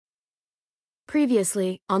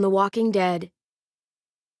Previously on The Walking Dead.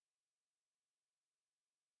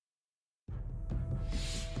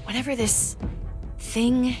 Whatever this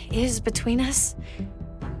thing is between us,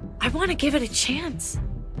 I want to give it a chance.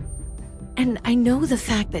 And I know the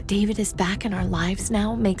fact that David is back in our lives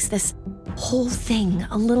now makes this whole thing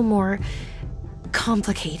a little more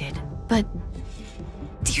complicated. But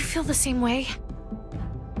do you feel the same way?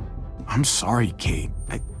 I'm sorry, Kate.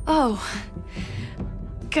 Oh,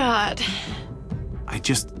 God. I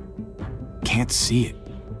just can't see it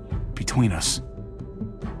between us.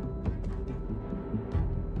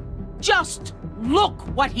 Just look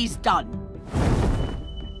what he's done.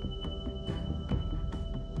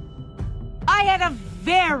 I had a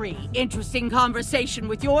very interesting conversation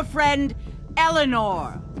with your friend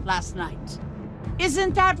Eleanor last night.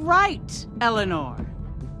 Isn't that right, Eleanor?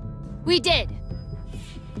 We did.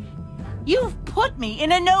 You've put me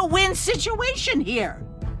in a no-win situation here.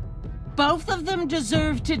 Both of them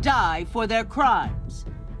deserve to die for their crimes.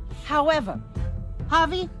 However,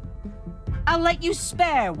 Javi, I'll let you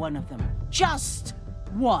spare one of them. Just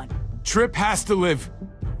one. Tripp has to live.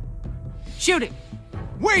 Shoot him.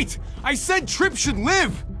 Wait! I said Tripp should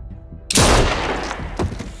live!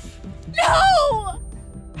 No!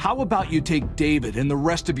 How about you take David and the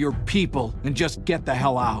rest of your people and just get the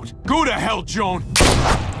hell out? Go to hell, Joan!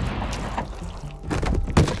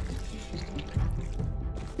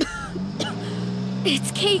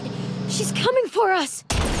 It's Kate. She's coming for us.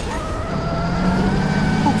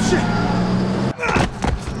 Oh, shit!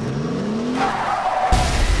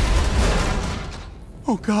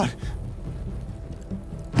 Oh, God.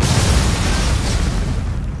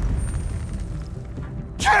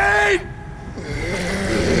 Kate!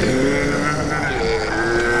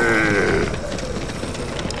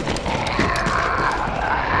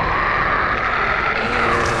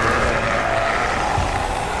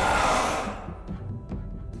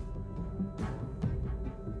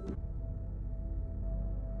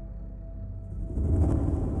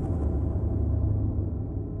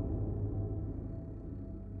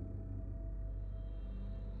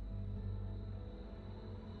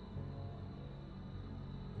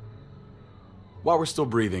 While we're still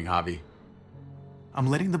breathing, Javi. I'm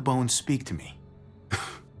letting the bones speak to me.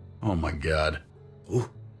 Oh my God. Oh,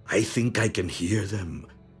 I think I can hear them.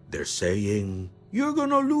 They're saying, "You're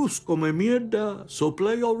gonna lose, come mierda, so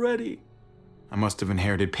play already." I must have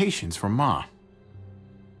inherited patience from Ma.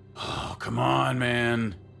 Oh, come on,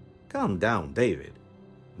 man. Calm down, David.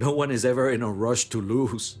 No one is ever in a rush to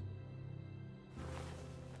lose.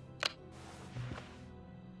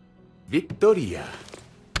 Victoria.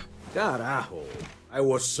 Carajo, I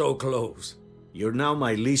was so close. You're now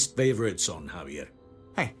my least favorite son, Javier.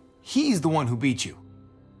 Hey, he's the one who beat you.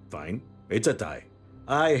 Fine, it's a tie.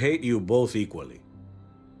 I hate you both equally.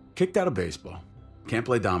 Kicked out of baseball. Can't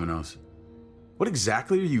play dominoes. What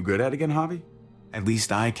exactly are you good at again, Javi? At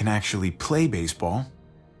least I can actually play baseball.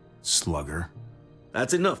 Slugger.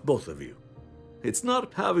 That's enough, both of you. It's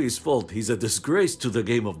not Javi's fault he's a disgrace to the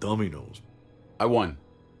game of dominoes. I won.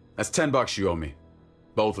 That's $10 you owe me.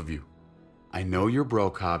 Both of you. I know you're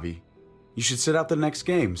broke, Javi. You should sit out the next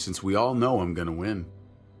game, since we all know I'm gonna win.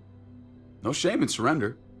 No shame in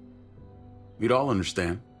surrender. We'd all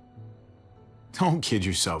understand. Don't kid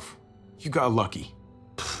yourself. You got lucky.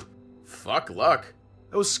 Fuck luck.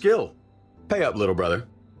 That was skill. Pay up, little brother.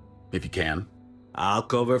 If you can. I'll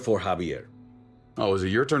cover for Javier. Oh, is it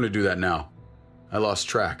your turn to do that now? I lost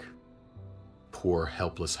track. Poor,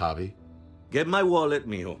 helpless Javi. Get my wallet,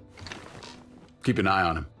 mijo. Keep an eye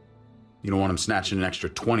on him. You don't want him snatching an extra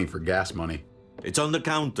 20 for gas money. It's on the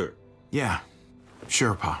counter. Yeah,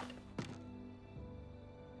 sure, Pa.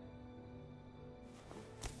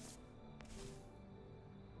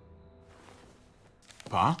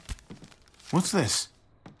 Pa? What's this?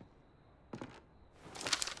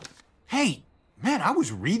 Hey, man, I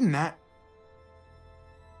was reading that.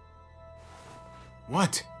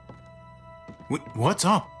 What? What's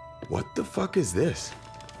up? What the fuck is this?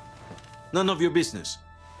 None of your business.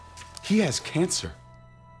 He has cancer.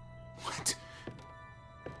 What?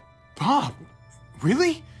 Pa,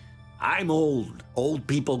 really? I'm old. Old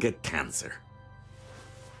people get cancer.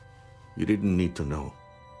 You didn't need to know.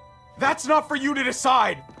 That's not for you to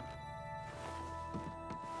decide!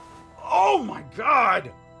 Oh my God!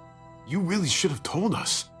 You really should have told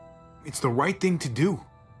us. It's the right thing to do.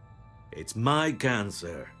 It's my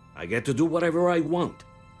cancer. I get to do whatever I want.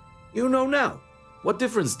 You know now. What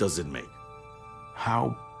difference does it make?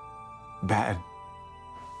 How bad?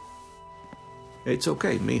 It's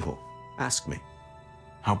okay, mijo. Ask me.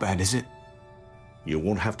 How bad is it? You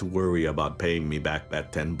won't have to worry about paying me back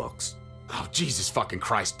that $10. Oh, Jesus fucking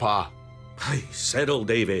Christ, Pa. Hey, settle,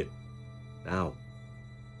 David. Now.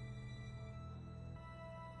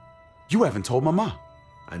 You haven't told Mama.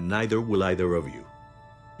 And neither will either of you.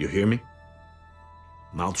 You hear me?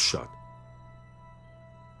 Mouth shut.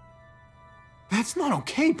 That's not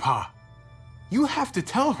okay, Pa. You have to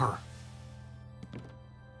tell her.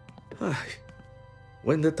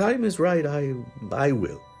 When the time is right, I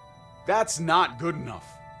will. That's not good enough.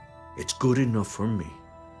 It's good enough for me.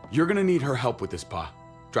 You're gonna need her help with this, Pa.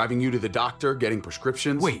 Driving you to the doctor, getting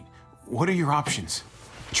prescriptions. Wait, what are your options?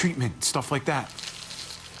 Treatment, stuff like that.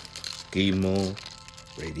 Chemo,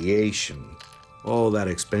 radiation, all that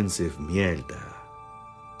expensive mierda.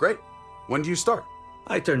 Great. When do you start?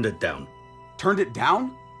 I turned it down. Turned it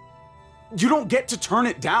down? You don't get to turn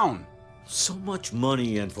it down. So much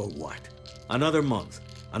money, and for what? Another month.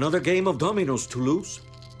 Another game of dominoes to lose?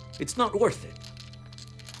 It's not worth it.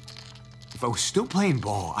 If I was still playing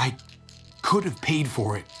ball, I could have paid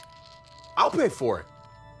for it. I'll pay for it.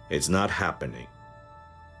 It's not happening.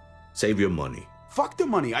 Save your money. Fuck the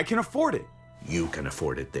money. I can afford it. You can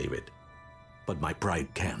afford it, David. But my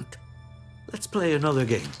pride can't. Let's play another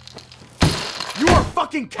game. You are a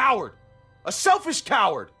fucking coward. A selfish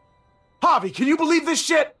coward. Javi, can you believe this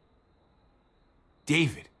shit?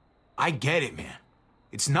 David, I get it, man.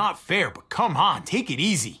 It's not fair, but come on, take it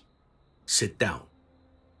easy. Sit down.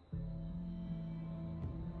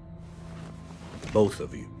 Both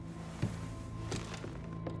of you.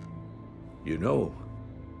 You know,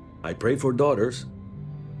 I pray for daughters.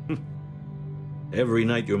 Every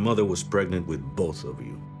night your mother was pregnant with both of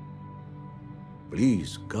you.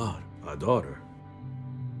 Please, God, a daughter.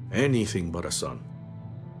 Anything but a son.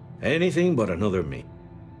 Anything but another me.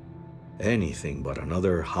 Anything but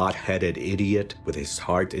another hot-headed idiot with his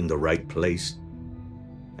heart in the right place.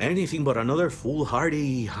 Anything but another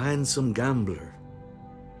foolhardy, handsome gambler.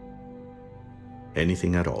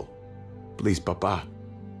 Anything at all. Please, Papa.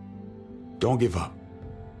 Don't give up.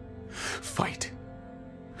 Fight.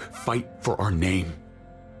 Fight for our name.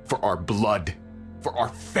 For our blood. For our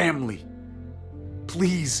family.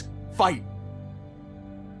 Please, fight.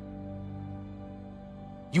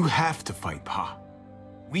 You have to fight, Pa.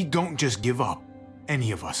 We don't just give up,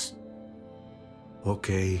 any of us.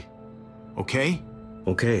 Okay. Okay?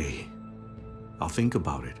 Okay. I'll think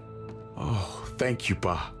about it. Oh, thank you,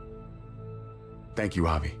 Pa. Thank you,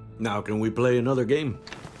 Javi. Now can we play another game?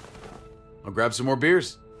 I'll grab some more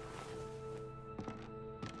beers.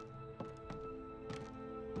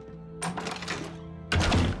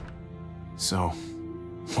 So,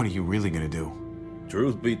 what are you really gonna do?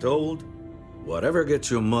 Truth be told, whatever gets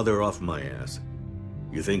your mother off my ass.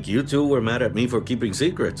 You think you two were mad at me for keeping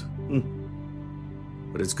secrets?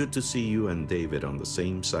 But it's good to see you and David on the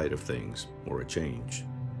same side of things, or a change.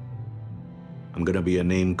 I'm gonna be a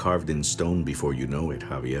name carved in stone before you know it,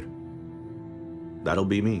 Javier. That'll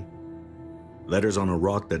be me. Letters on a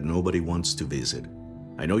rock that nobody wants to visit.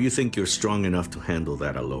 I know you think you're strong enough to handle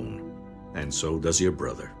that alone. And so does your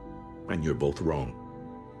brother. And you're both wrong.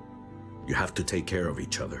 You have to take care of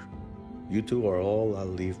each other. You two are all I'll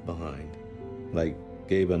leave behind. Like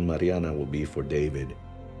Gabe and Mariana will be for David.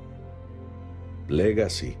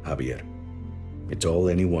 Legacy, Javier. It's all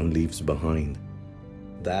anyone leaves behind.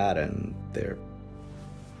 That and their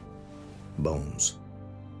bones.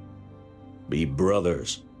 Be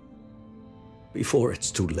brothers. Before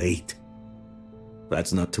it's too late.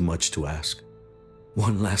 That's not too much to ask.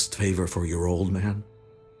 One last favor for your old man.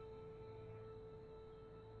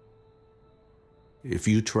 If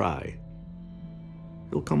you try,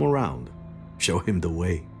 he'll come around. Show him the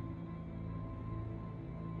way.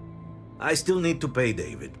 I still need to pay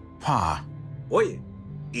David. Pa. Oye,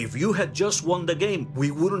 if you had just won the game,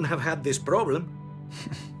 we wouldn't have had this problem.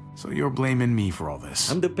 So you're blaming me for all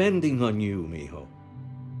this? I'm depending on you, mijo.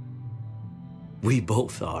 We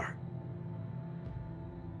both are.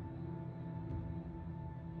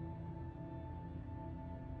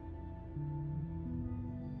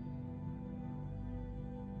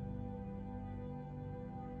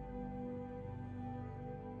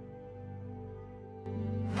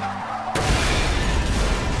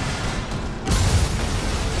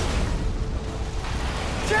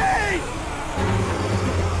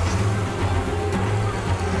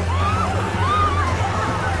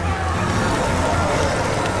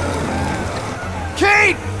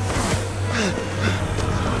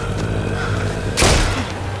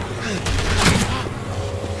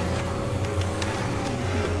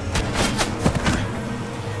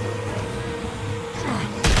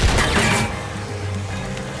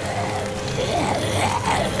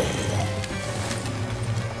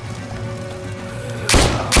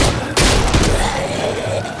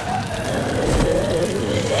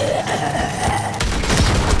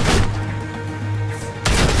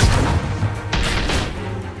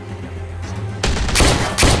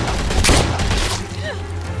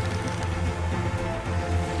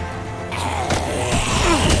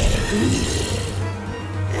 Kate!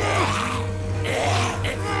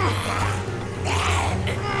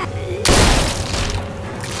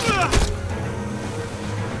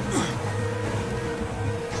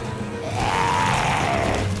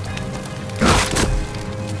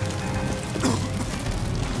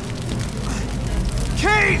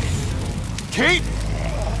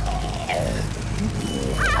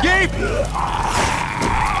 Gabe!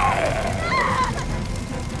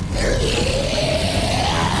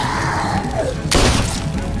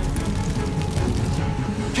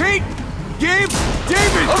 Kate! Gabe!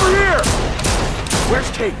 David! Over here!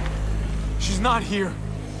 Where's Kate? She's not here.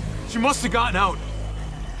 She must have gotten out.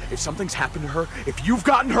 If something's happened to her, if you've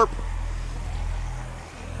gotten her...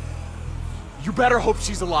 You better hope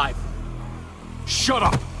she's alive. Shut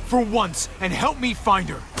up for once and help me find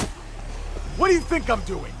her. What do you think I'm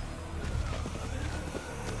doing?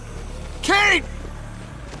 Kate!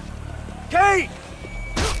 Kate!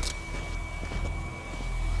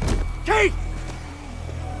 Kate!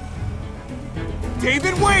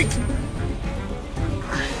 David, wait!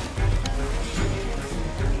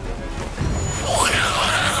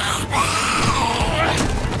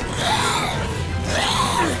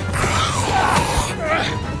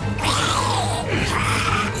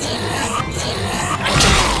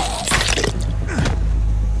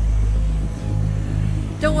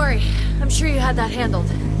 Don't worry. I'm sure you had that handled.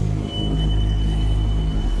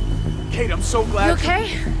 Kate, I'm so glad. You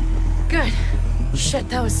okay? Good. Shit,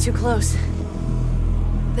 that was too close.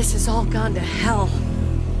 This has all gone to hell.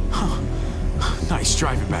 Nice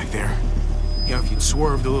driving back there. You know, if you'd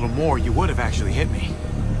swerved a little more, you would have actually hit me.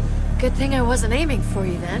 Good thing I wasn't aiming for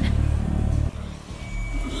you then.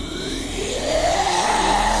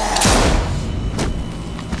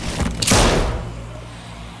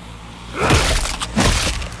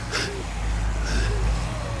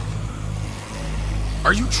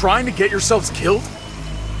 Are you trying to get yourselves killed?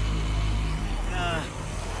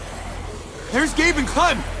 There's Gabe and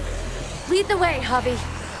Clem! Lead the way, Javi.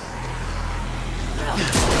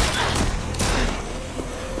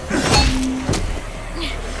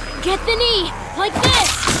 Get the knee! Like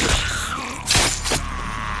this!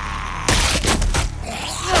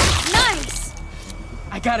 Nice!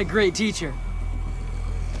 I got a great teacher.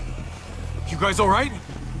 You guys alright?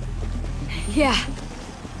 Yeah.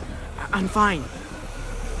 I'm fine.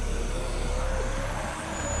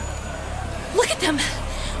 Look at them!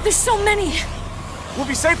 There's so many! We'll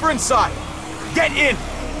be safer inside. Get in!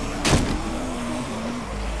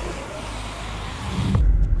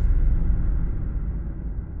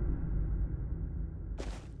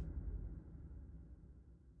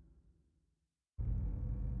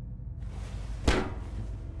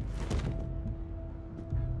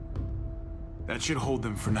 That should hold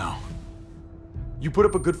them for now. You put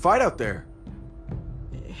up a good fight out there.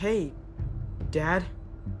 Hey, Dad.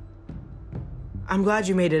 I'm glad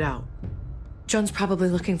you made it out. Joan's probably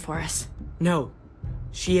looking for us. No,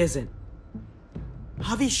 she isn't.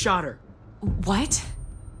 Javi shot her. What?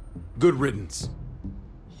 Good riddance.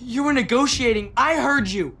 You were negotiating. I heard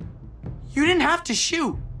you. You didn't have to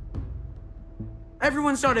shoot.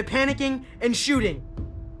 Everyone started panicking and shooting.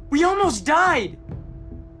 We almost died.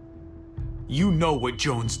 You know what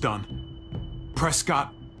Joan's done.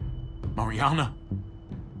 Prescott, Mariana,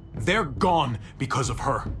 they're gone because of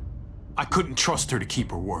her. I couldn't trust her to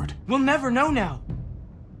keep her word. We'll never know now.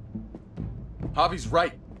 Javi's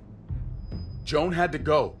right. Joan had to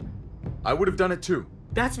go. I would have done it too.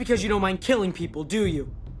 That's because you don't mind killing people, do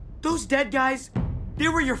you? Those dead guys, they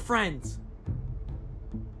were your friends.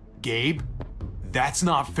 Gabe, that's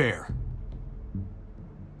not fair.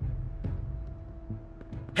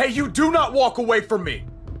 Hey, you do not walk away from me.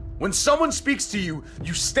 When someone speaks to you,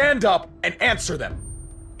 you stand up and answer them.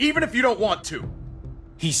 Even if you don't want to.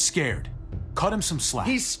 He's scared. Cut him some slack.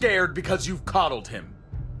 He's scared because you've coddled him.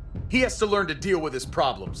 He has to learn to deal with his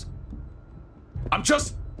problems. I'm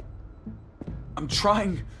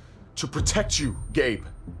trying to protect you, Gabe.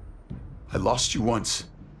 I lost you once.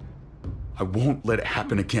 I won't let it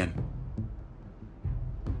happen again.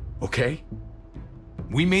 Okay?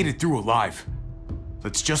 We made it through alive.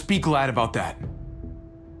 Let's just be glad about that.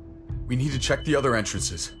 We need to check the other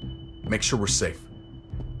entrances. Make sure we're safe.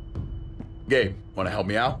 Gabe, want to help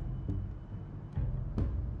me out?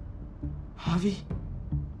 Javi?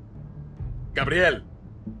 Gabriel.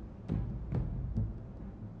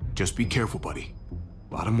 Just be careful, buddy.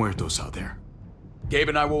 A lot of muertos out there. Gabe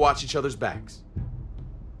and I will watch each other's backs.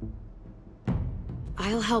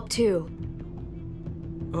 I'll help too.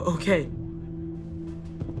 Okay.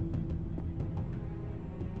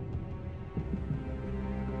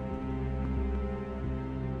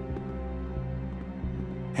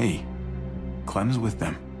 Hey, Clem's with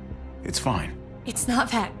them. It's fine. It's not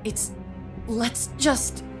that. It's... Let's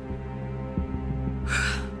just...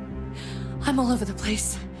 I'm all over the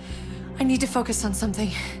place. I need to focus on something.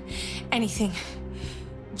 Anything.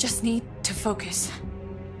 Just need to focus.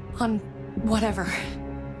 On whatever.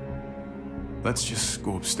 Let's just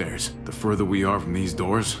go upstairs. The further we are from these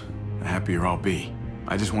doors, the happier I'll be.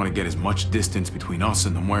 I just want to get as much distance between us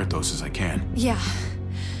and the muertos as I can. Yeah.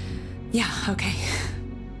 Yeah, okay.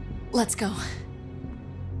 Let's go.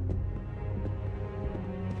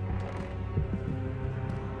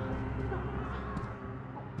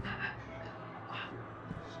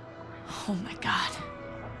 Oh my god.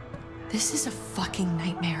 This is a fucking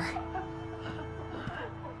nightmare.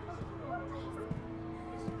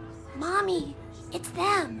 Mommy, it's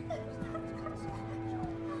them.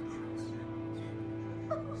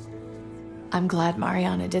 I'm glad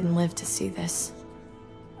Mariana didn't live to see this.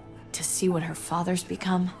 To see what her father's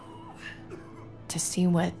become. To see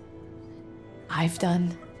what I've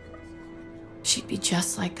done. She'd be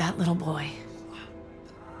just like that little boy.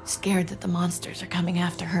 Scared that the monsters are coming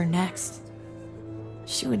after her next.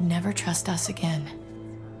 She would never trust us again.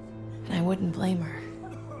 And I wouldn't blame her.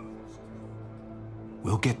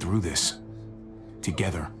 We'll get through this.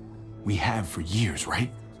 Together. We have for years,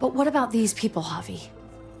 right? But what about these people, Javi?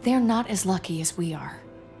 They're not as lucky as we are.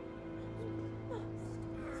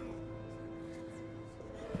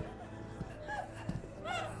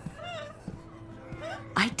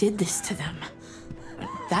 I did this to them.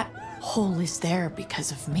 That hole is there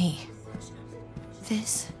because of me.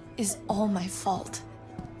 This is all my fault.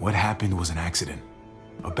 What happened was an accident.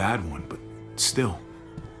 A bad one, but still.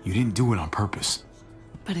 You didn't do it on purpose.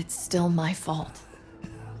 But it's still my fault.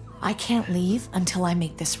 I can't leave until I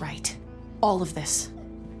make this right. All of this.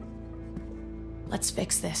 Let's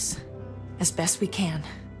fix this. As best we can.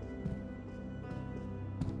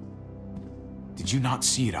 Did you not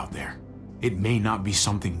see it out there? It may not be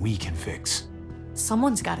something we can fix.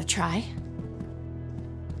 Someone's gotta try.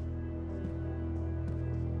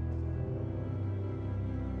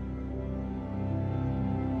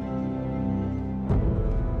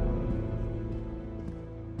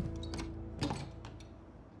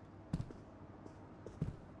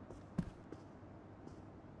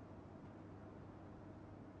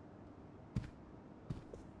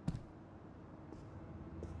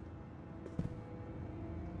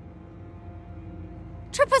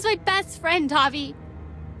 Trip was my best friend, Javi.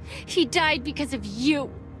 He died because of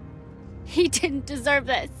you. He didn't deserve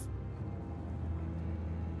this.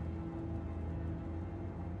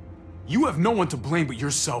 You have no one to blame but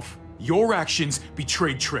yourself. Your actions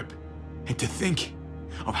betrayed Trip. And to think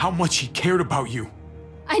of how much he cared about you.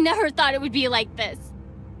 I never thought it would be like this.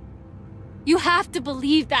 You have to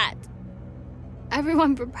believe that.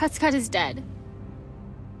 Everyone but Prescott is dead.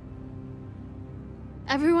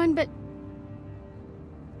 Everyone but...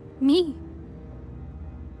 me.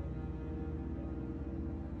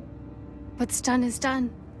 What's done is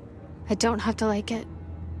done. I don't have to like it.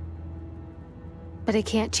 But I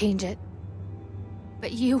can't change it.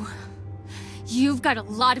 But you've got a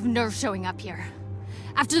lot of nerve showing up here.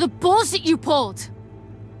 After the bullshit you pulled.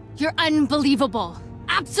 You're unbelievable.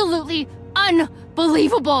 Absolutely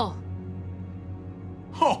unbelievable.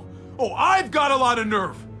 Oh, I've got a lot of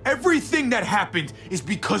nerve. Everything that happened is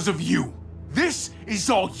because of you. This is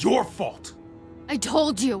all your fault. I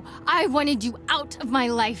told you, I wanted you out of my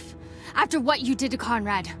life after what you did to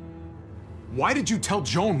Conrad. Why did you tell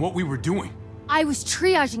Joan what we were doing? I was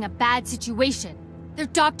triaging a bad situation. Their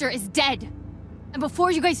doctor is dead. And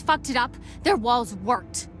before you guys fucked it up, their walls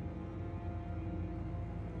worked.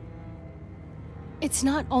 It's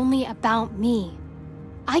not only about me.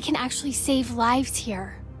 I can actually save lives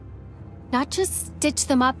here. Not just stitch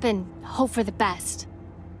them up and hope for the best.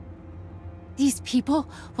 These people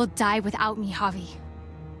will die without me, Javi.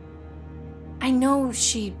 I know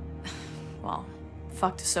she... well,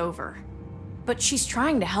 fucked us over. But she's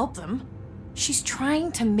trying to help them. She's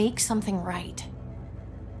trying to make something right.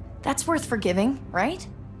 That's worth forgiving, right?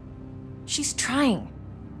 She's trying.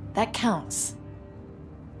 That counts.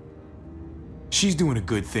 She's doing a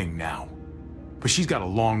good thing now. But she's got a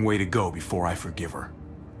long way to go before I forgive her.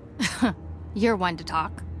 You're one to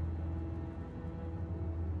talk.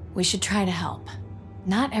 We should try to help.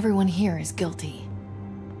 Not everyone here is guilty.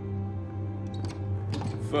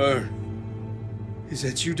 Fern. Is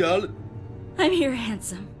that you, darling? I'm here,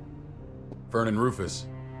 handsome. Fern and Rufus.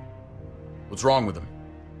 What's wrong with him?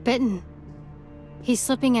 Bitten. He's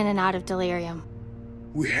slipping in and out of delirium.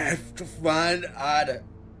 We have to find Ida.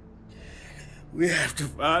 We have to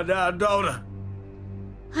find our daughter.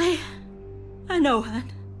 I know,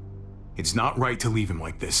 hon. It's not right to leave him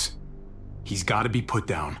like this. He's got to be put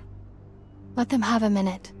down. Let them have a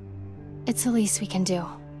minute. It's the least we can do.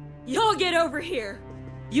 Y'all get over here.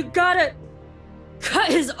 You gotta cut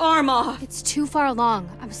his arm off. It's too far along.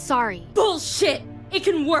 I'm sorry. Bullshit! It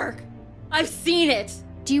can work. I've seen it.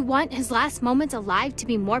 Do you want his last moments alive to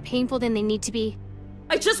be more painful than they need to be?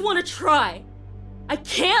 I just want to try. I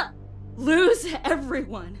can't lose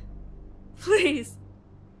everyone. Please.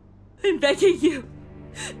 I'm begging you.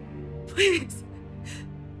 Please.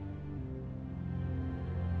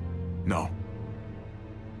 No.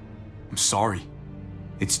 I'm sorry.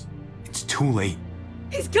 It's too late.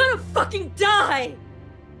 He's gonna fucking die!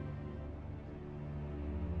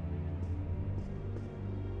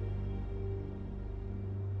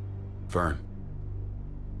 Vern,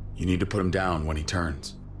 you need to put him down when he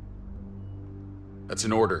turns. That's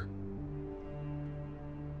an order.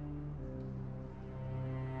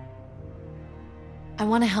 I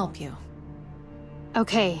want to help you.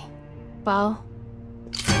 Okay. Well...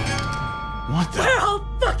 What the? We're all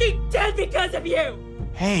fucking dead because of you!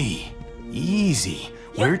 Hey, easy.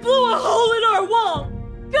 You blew a hole in our wall!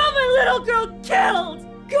 Got my little girl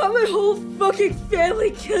killed! Got my whole fucking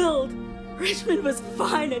family killed! Richmond was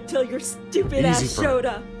fine until your stupid ass showed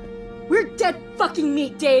up. We're dead fucking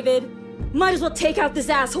meat, David! Might as well take out this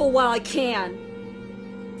asshole while I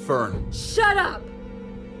can. Fern. Shut up!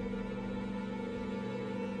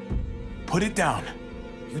 Put it down.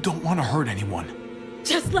 You don't want to hurt anyone.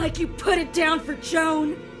 Just like you put it down for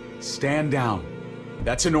Joan. Stand down.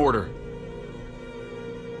 That's an order.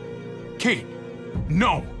 Kate,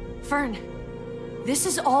 no! Fern, this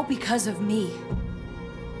is all because of me.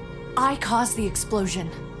 I caused the explosion.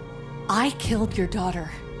 I killed your daughter.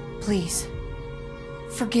 Please,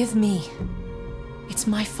 forgive me. It's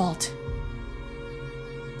my fault.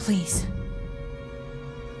 Please.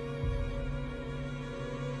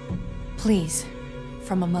 Please,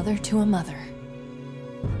 from a mother to a mother.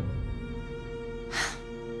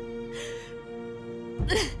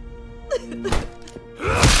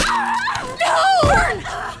 No! Burn!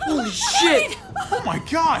 Holy shit! Oh my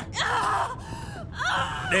god!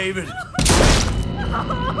 David!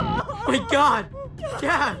 Oh my god!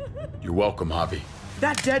 Dad! You're welcome, Javi.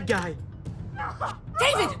 That dead guy.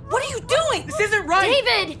 David, what are you doing? This isn't right!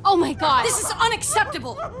 David! Oh my god! This is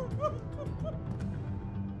unacceptable!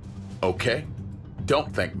 Okay?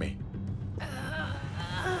 Don't thank me.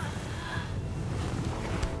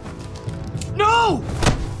 No!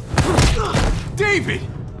 David!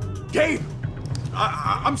 Gabe!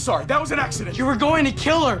 I'm sorry, that was an accident. You were going to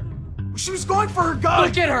kill her! She was going for her gun!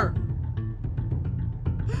 Look at her!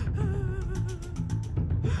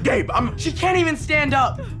 Gabe, She can't even stand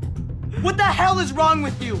up! What the hell is wrong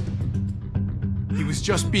with you? He was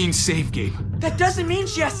just being safe, Gabe. That doesn't mean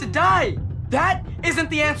she has to die! That isn't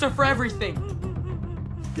the answer for everything!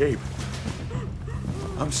 Gabe,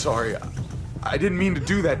 I'm sorry. I didn't mean to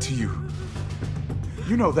do that to you.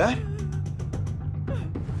 You know that?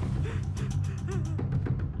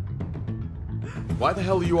 Why the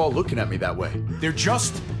hell are you all looking at me that way?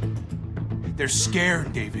 They're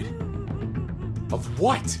scared, David. Of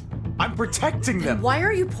what? I'm protecting them. Why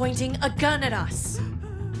are you pointing a gun at us?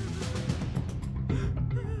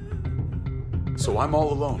 So I'm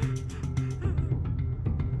all alone.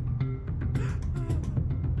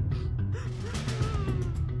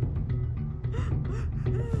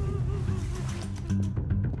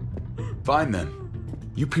 Fine then.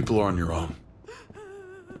 You people are on your own.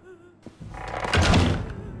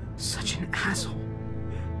 Such an asshole.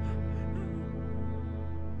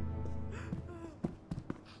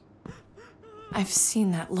 I've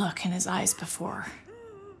seen that look in his eyes before.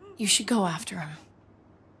 You should go after him.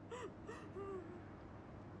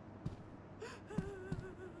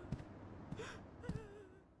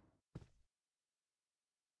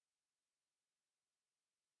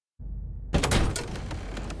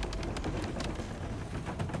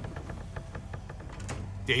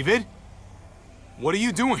 David? What are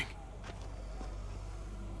you doing?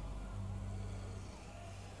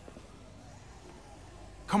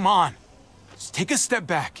 Come on. Just take a step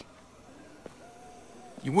back.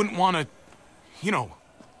 You wouldn't want to, you know,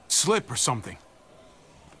 slip or something.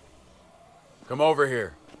 Come over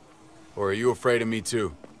here. Or are you afraid of me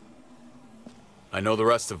too? I know the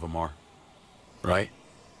rest of them are. Right?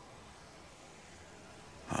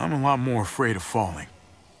 I'm a lot more afraid of falling.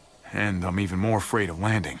 And I'm even more afraid of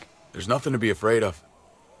landing. There's nothing to be afraid of.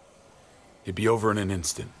 It'd be over in an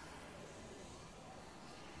instant.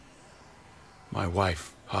 My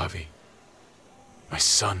wife, Javi. My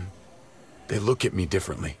son. They look at me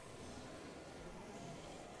differently.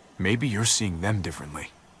 Maybe you're seeing them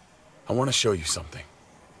differently. I want to show you something.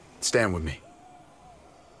 Stand with me.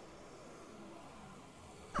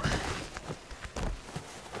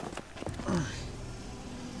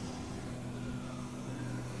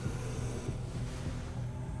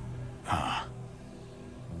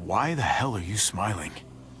 Why the hell are you smiling?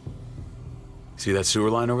 See that sewer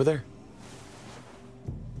line over there?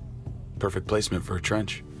 Perfect placement for a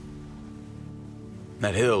trench.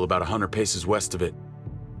 That hill about 100 paces west of it.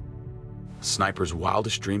 A sniper's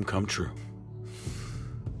wildest dream come true.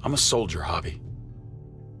 I'm a soldier, Javi.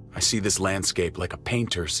 I see this landscape like a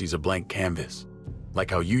painter sees a blank canvas.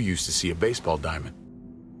 Like how you used to see a baseball diamond.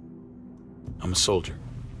 I'm a soldier.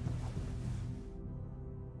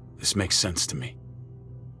 This makes sense to me.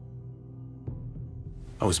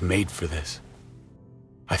 I was made for this.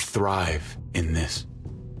 I thrive in this.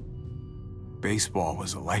 Baseball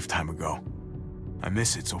was a lifetime ago. I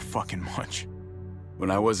miss it so fucking much.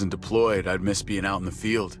 When I wasn't deployed, I'd miss being out in the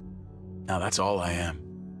field. Now that's all I am.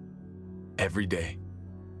 Every day.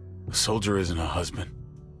 A soldier isn't a husband.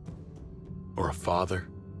 Or a father.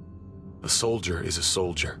 A soldier is a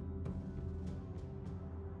soldier.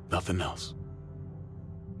 Nothing else.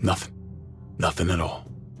 Nothing. Nothing at all.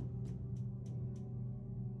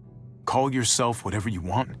 Call yourself whatever you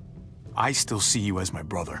want. I still see you as my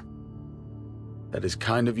brother. That is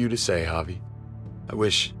kind of you to say, Javi. I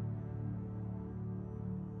wish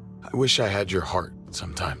I had your heart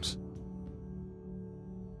sometimes.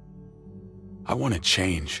 I want to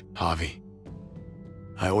change, Javi.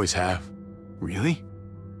 I always have. Really?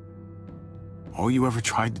 All you ever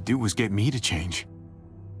tried to do was get me to change.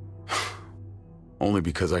 Only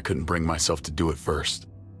because I couldn't bring myself to do it first.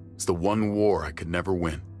 It's the one war I could never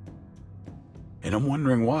win. And I'm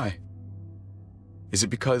wondering why. Is it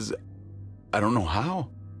because I don't know how?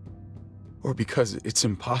 Or because it's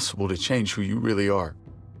impossible to change who you really are?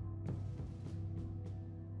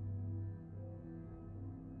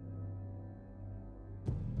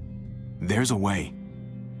 There's a way.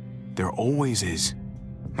 There always is.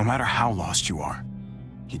 No matter how lost you are.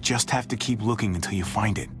 You just have to keep looking until you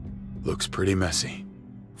find it. Looks pretty messy.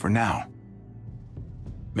 For now.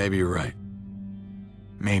 Maybe you're right.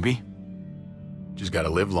 Maybe. Just gotta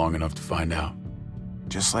live long enough to find out.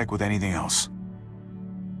 Just like with anything else.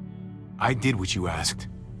 I did what you asked.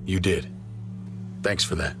 You did. Thanks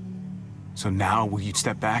for that. So now, will you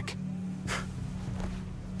step back?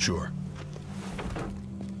 Sure.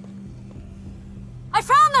 I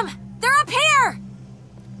found them! They're up here!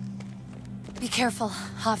 Be careful,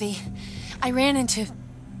 Javi. I ran into...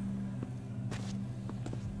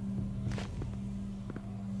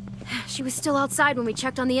 She was still outside when we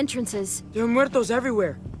checked on the entrances. There are muertos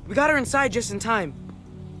everywhere. We got her inside just in time.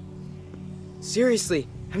 Seriously,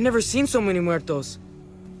 I've never seen so many muertos.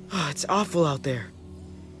 Oh, it's awful out there.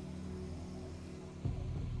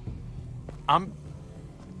 I'm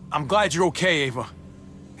glad you're okay, Ava.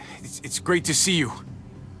 It's great to see you.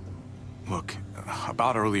 Look,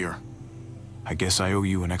 about earlier, I guess I owe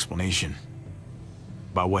you an explanation.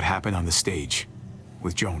 About what happened on the stage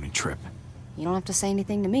with Joan and Tripp. You don't have to say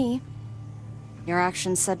anything to me. Your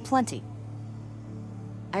actions said plenty.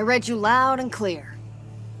 I read you loud and clear.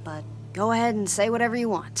 But go ahead and say whatever you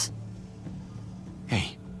want.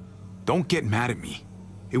 Hey, don't get mad at me.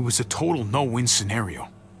 It was a total no-win scenario.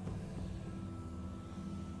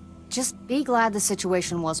 Just be glad the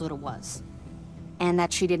situation was what it was. And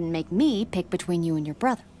that she didn't make me pick between you and your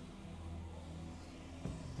brother.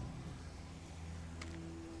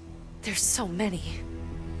 There's so many.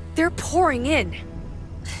 They're pouring in.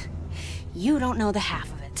 You don't know the half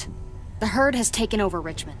of it. The herd has taken over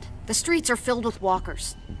Richmond. The streets are filled with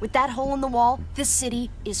walkers. With that hole in the wall, this city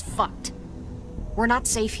is fucked. We're not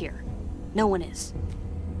safe here. No one is.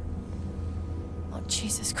 Oh,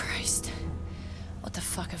 Jesus Christ. What the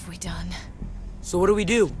fuck have we done? So what do we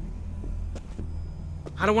do?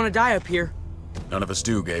 I don't want to die up here. None of us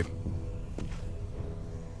do, Gabe.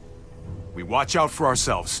 We watch out for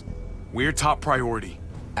ourselves. We're top priority.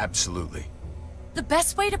 Absolutely. The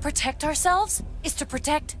best way to protect ourselves is to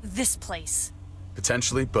protect this place.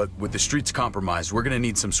 Potentially, but with the streets compromised, we're gonna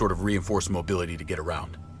need some sort of reinforced mobility to get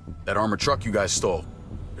around. That armored truck you guys stole,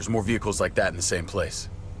 there's more vehicles like that in the same place.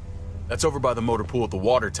 That's over by the motor pool at the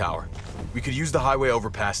water tower. We could use the highway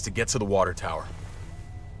overpass to get to the water tower.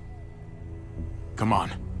 Come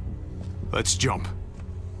on. Let's jump.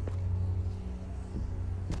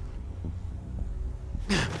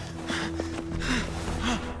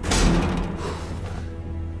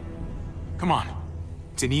 Come on.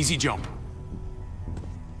 It's an easy jump.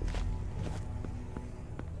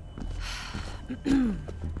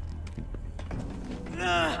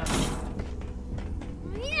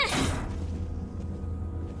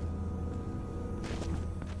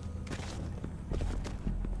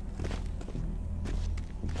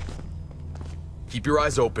 Keep your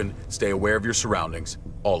eyes open, stay aware of your surroundings.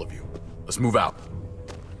 All of you. Let's move out.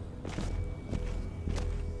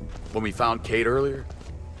 When we found Kate earlier,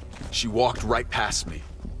 she walked right past me,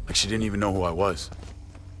 like she didn't even know who I was.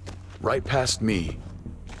 Right past me,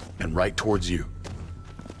 and right towards you.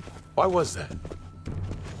 Why was that?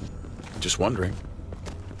 Just wondering.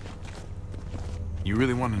 You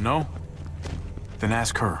really want to know? Then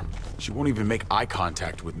ask her. She won't even make eye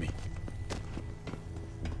contact with me.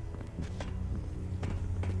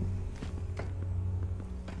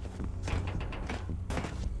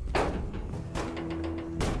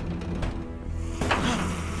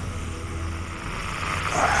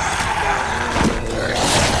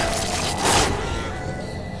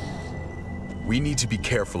 We need to be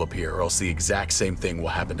careful up here, or else the exact same thing will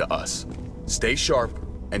happen to us. Stay sharp,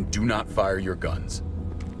 and do not fire your guns.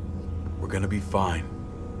 We're gonna be fine.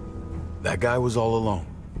 That guy was all alone.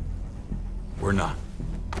 We're not.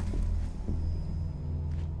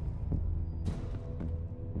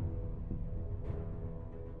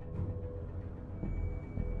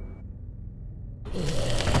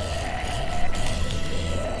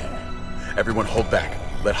 Everyone hold back.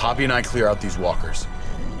 Let Javi and I clear out these walkers.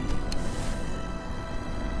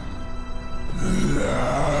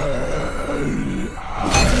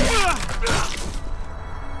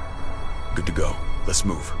 Good to go. Let's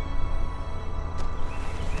move.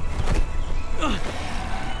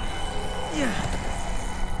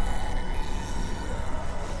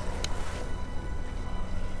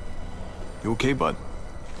 You okay, bud?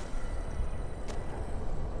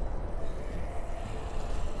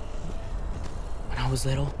 When I was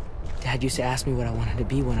little, Dad used to ask me what I wanted to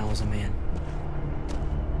be when I was a man.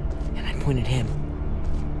 And I'd point at him.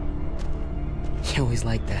 He always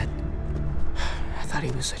liked that. I thought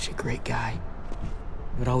he was such a great guy.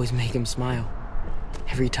 It would always make him smile.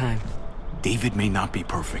 Every time. David may not be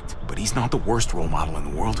perfect, but he's not the worst role model in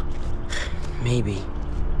the world. Maybe.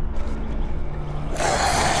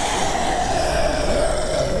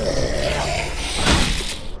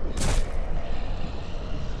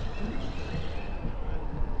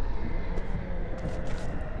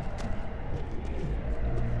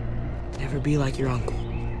 Never be like your uncle.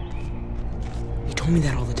 He told me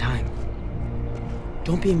that all the time.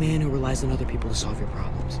 Don't be a man who relies on other people to solve your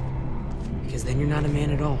problems. Because then you're not a man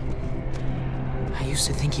at all. I used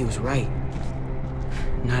to think he was right.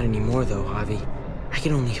 Not anymore, though, Javi. I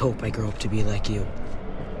can only hope I grow up to be like you.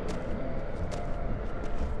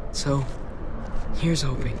 So, here's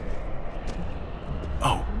hoping.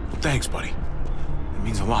 Oh, thanks, buddy. It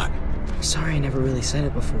means a lot. I'm sorry I never really said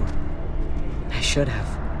it before. I should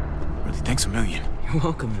have. Really, thanks a million. You're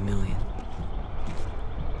welcome, a million.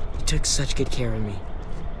 You took such good care of me.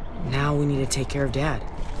 Now we need to take care of Dad.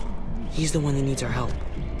 He's the one that needs our help.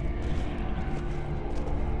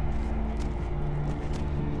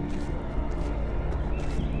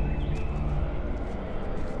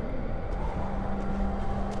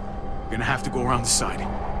 We're gonna have to go around the side.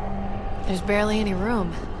 There's barely any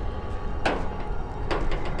room.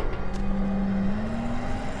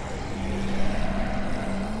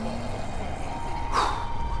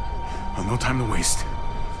 Well, no time to waste.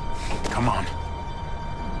 Come on.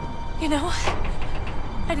 You know,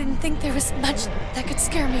 I didn't think there was much that could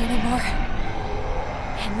scare me anymore.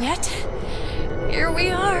 And yet, here we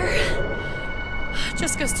are.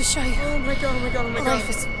 Just goes to show you. Oh my god, oh my god, oh my god. Life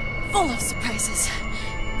is full of surprises.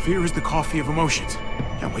 Fear is the coffee of emotions.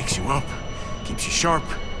 That wakes you up, keeps you sharp,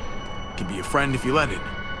 can be a friend if you let it.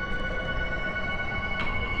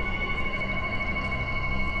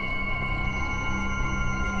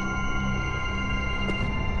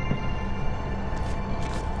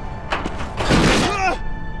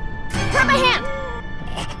 Grab my hand!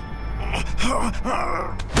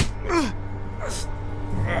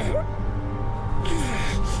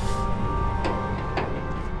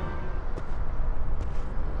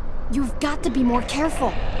 You've got to be more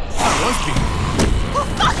careful. I was being... Oh,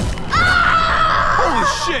 fuck! Ah! Holy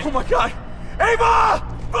shit! Oh my god! Ava!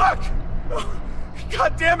 Fuck!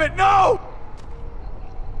 God damn it, no!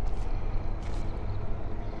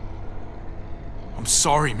 I'm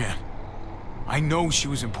sorry, man. I know she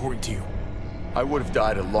was important to you. I would have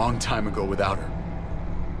died a long time ago without her.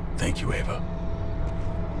 Thank you, Ava.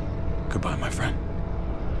 Goodbye, my friend.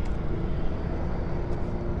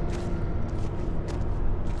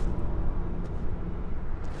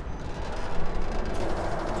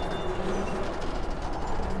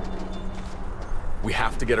 We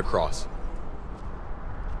have to get across.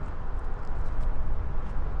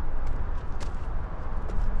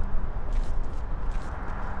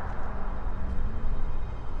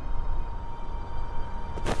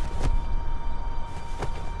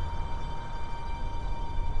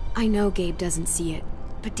 I know Gabe doesn't see it,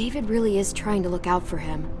 but David really is trying to look out for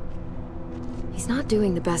him. He's not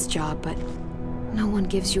doing the best job, but no one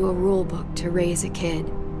gives you a rule book to raise a kid.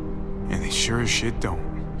 And they sure as shit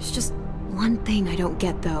don't. There's just one thing I don't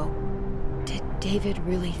get, though. Did David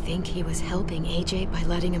really think he was helping AJ by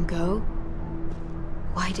letting him go?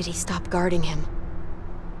 Why did he stop guarding him?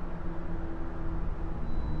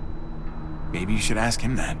 Maybe you should ask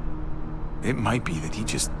him that. It might be that he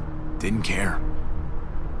just didn't care.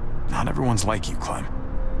 Not everyone's like you, Clem.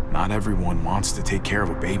 Not everyone wants to take care of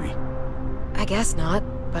a baby. I guess not,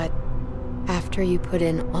 but after you put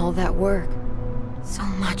in all that work, so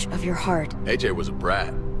much of your heart... AJ was a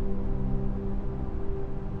brat.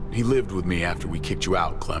 He lived with me after we kicked you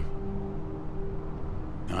out, Clem.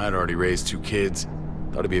 I'd already raised 2 kids.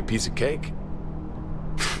 Thought it'd be a piece of cake.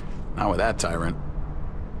 Not with that tyrant.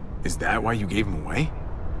 Is that why you gave him away?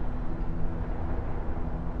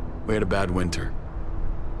 We had a bad winter.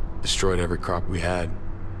 Destroyed every crop we had.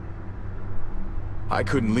 I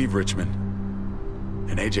couldn't leave Richmond.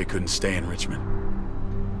 And AJ couldn't stay in Richmond.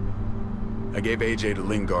 I gave AJ to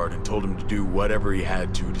Lingard and told him to do whatever he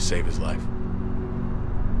had to save his life.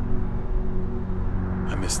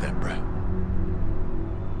 I miss that brat.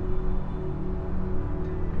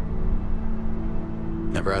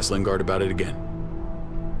 Never asked Lingard about it again.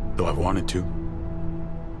 Though I've wanted to.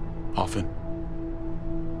 Often.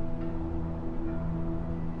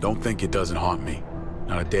 Don't think it doesn't haunt me.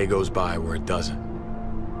 Not a day goes by where it doesn't.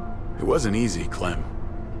 It wasn't easy, Clem.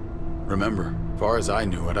 Remember, far as I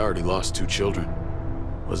knew, I'd already lost 2 children.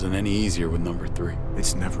 Wasn't any easier with number 3.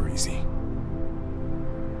 It's never easy.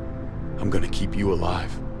 I'm gonna keep you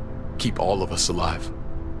alive. Keep all of us alive.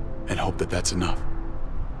 And hope that that's enough.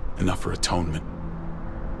 Enough for atonement.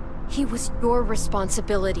 He was your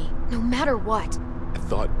responsibility, no matter what. I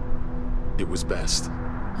thought it was best.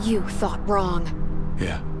 You thought wrong.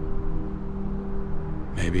 Yeah.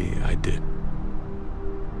 Maybe I did.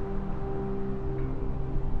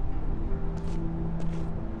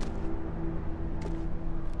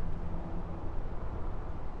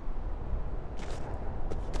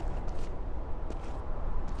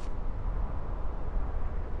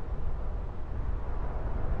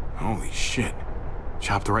 Holy shit.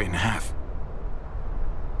 Chopped right in half.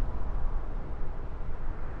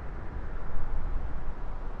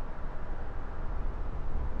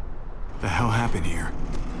 The hell happened here?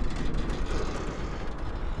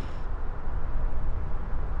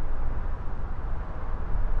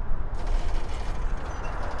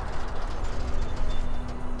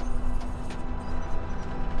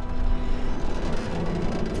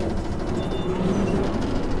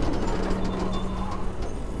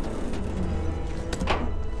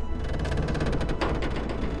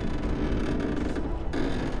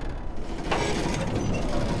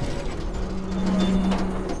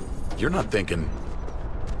 You're not thinking...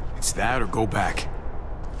 It's that or go back.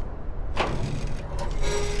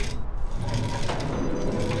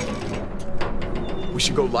 We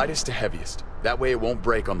should go lightest to heaviest. That way it won't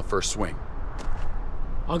break on the first swing.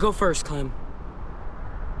 I'll go first, Clem.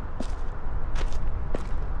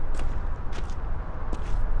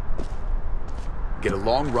 Get a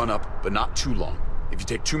long run up, but not too long. If you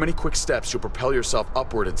take too many quick steps, you'll propel yourself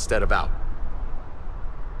upward instead of out.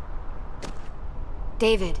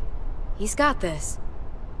 David, he's got this.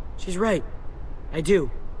 She's right. I do.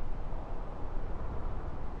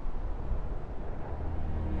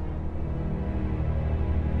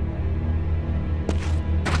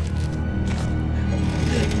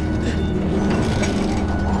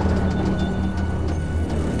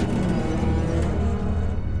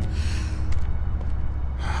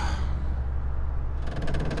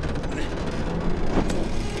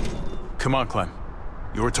 Come on, Clem.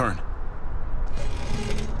 Your turn.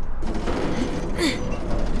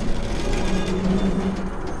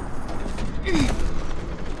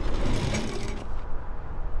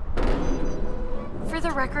 For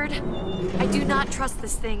the record, I do not trust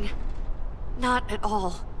this thing. Not at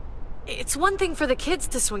all. It's one thing for the kids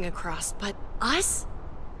to swing across, but us?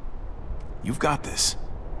 You've got this.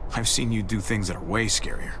 I've seen you do things that are way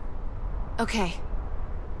scarier. Okay.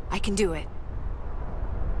 I can do it.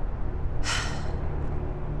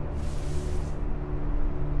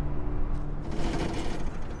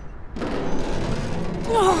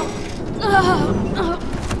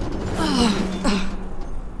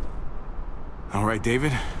 All right,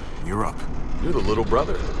 David, you're up. You're the little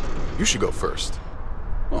brother. You should go first.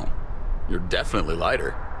 Well, you're definitely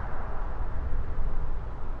lighter.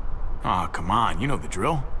 Aw, come on, you know the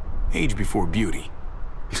drill. Age before beauty.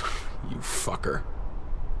 You fucker.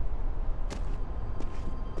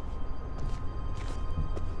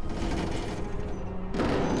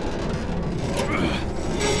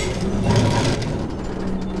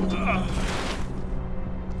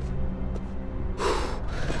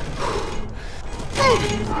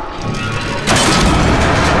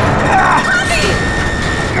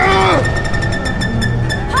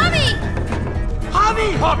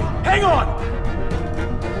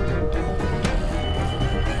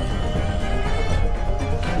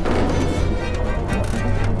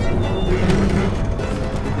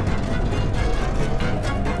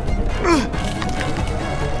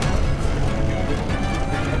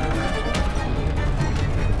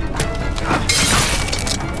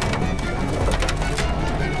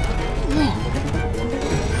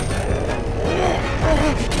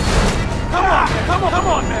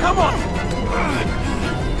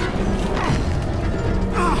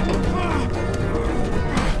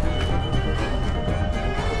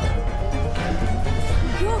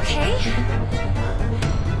 okay?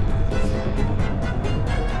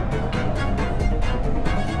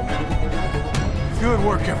 Good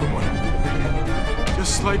work, everyone.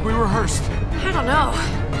 Just like we rehearsed. I don't know.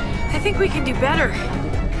 I think we can do better.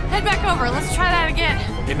 Head back over. Let's try that again.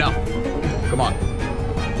 Enough. Come on.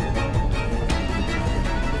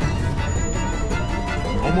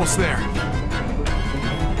 Almost there.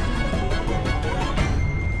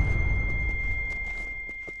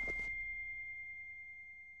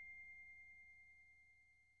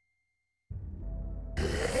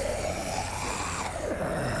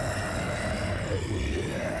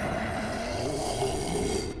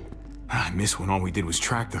 I miss when all we did was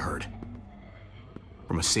track the herd.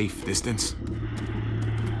 From a safe distance.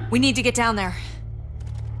 We need to get down there.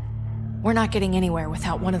 We're not getting anywhere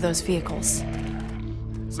without one of those vehicles.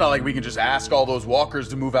 It's not like we can just ask all those walkers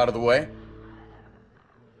to move out of the way.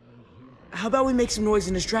 How about we make some noise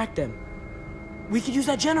and distract them? We could use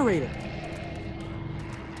that generator.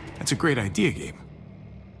 That's a great idea, Gabe.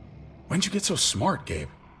 When'd you get so smart, Gabe?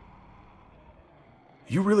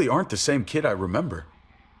 You really aren't the same kid I remember.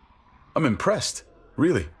 I'm impressed,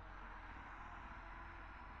 really.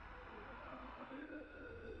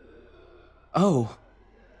 Oh.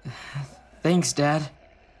 Thanks, Dad.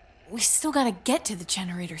 We still gotta get to the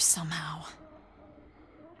generator somehow.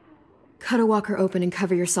 Cut a walker open and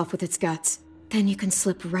cover yourself with its guts. Then you can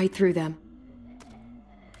slip right through them.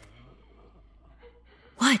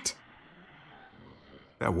 What?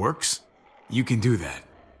 That works? You can do that.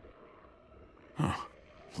 Huh.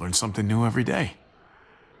 Learn something new every day.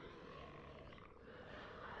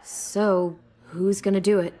 So, who's gonna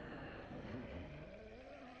do it?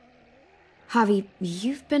 Javi,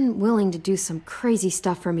 you've been willing to do some crazy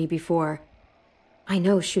stuff for me before. I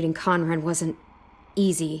know shooting Conrad wasn't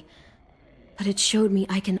easy, but it showed me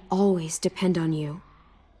I can always depend on you.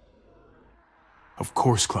 Of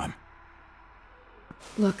course, Clem.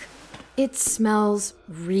 Look, it smells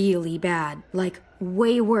really bad, like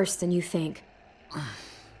way worse than you think.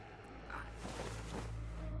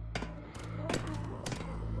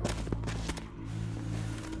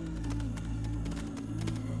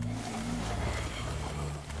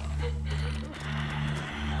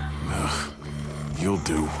 You'll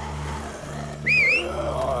do.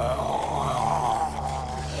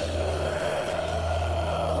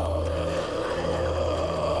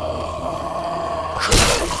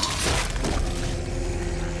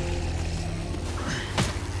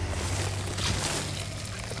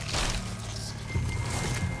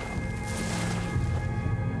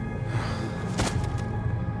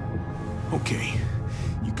 Okay,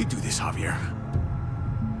 you could do this, Javier.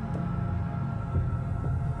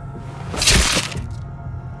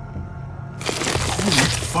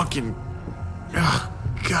 Fucking... Oh,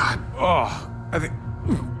 God. Oh, I think...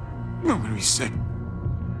 I'm gonna be sick.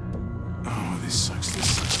 Oh, this sucks,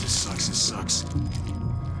 this sucks, this sucks, this sucks.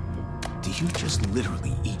 Do you just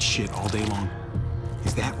literally eat shit all day long?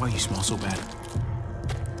 Is that why you smell so bad?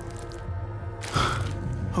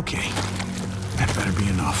 Okay, that better be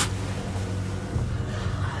enough.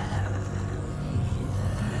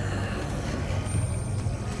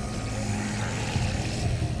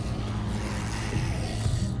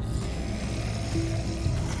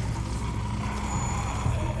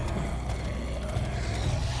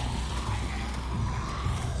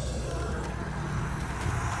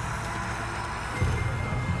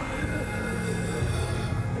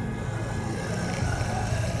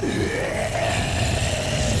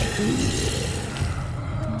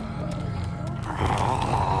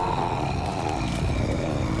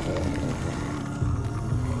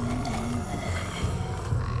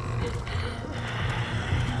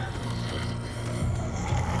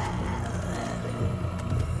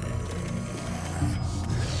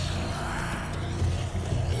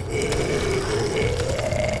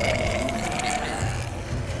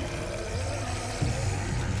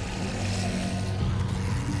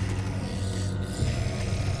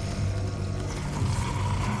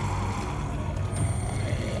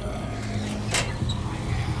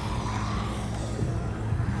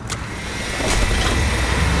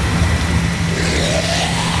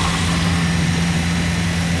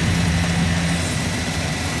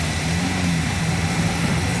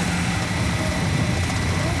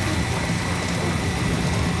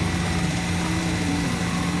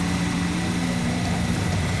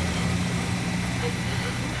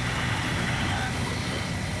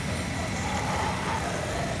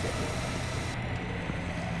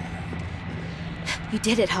 You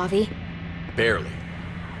did it, Javi. Barely.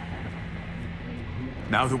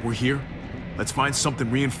 Now that we're here, let's find something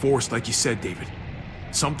reinforced like you said, David.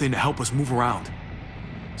 Something to help us move around.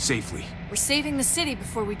 Safely. We're saving the city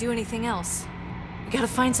before we do anything else. We gotta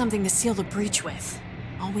find something to seal the breach with.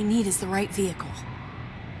 All we need is the right vehicle.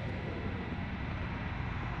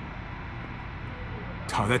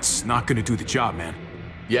 Oh, that's not gonna do the job, man.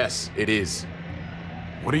 Yes, it is.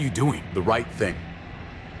 What are you doing? The right thing.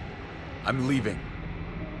 I'm leaving.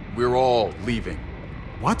 We're all leaving.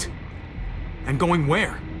 What? And going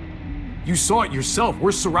where? You saw it yourself.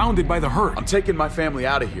 We're surrounded by the herd. I'm taking my family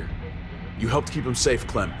out of here. You helped keep them safe,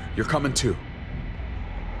 Clem. You're coming too.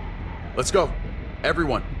 Let's go.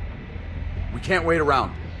 Everyone. We can't wait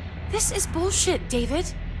around. This is bullshit,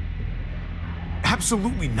 David.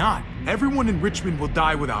 Absolutely not. Everyone in Richmond will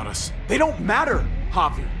die without us. They don't matter,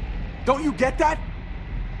 Javi. Don't you get that?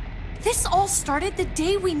 This all started the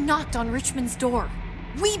day we knocked on Richmond's door.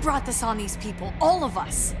 We brought this on these people, all of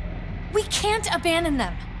us. We can't abandon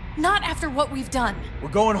them. Not after what we've done. We're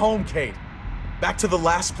going home, Kate. Back to the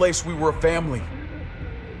last place we were a family.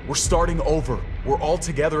 We're starting over. We're all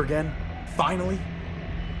together again. Finally.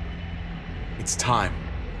 It's time.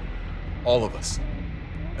 All of us.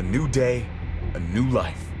 A new day, a new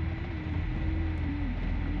life.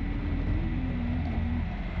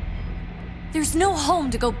 There's no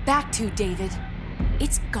home to go back to, David.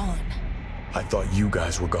 It's gone. I thought you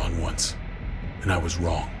guys were gone once, and I was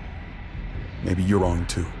wrong. Maybe you're wrong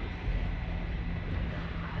too.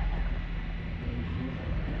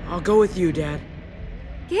 I'll go with you, Dad.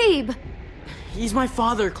 Gabe! He's my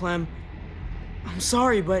father, Clem. I'm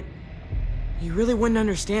sorry, but he really wouldn't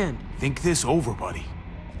understand. Think this over, buddy.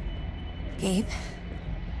 Gabe?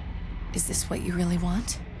 Is this what you really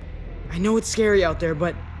want? I know it's scary out there,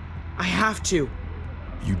 but I have to.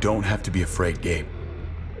 You don't have to be afraid, Gabe.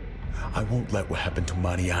 I won't let what happened to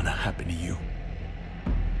Mariana happen to you.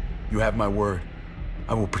 You have my word.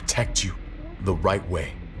 I will protect you the right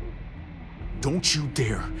way. Don't you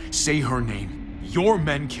dare say her name. Your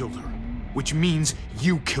men killed her, which means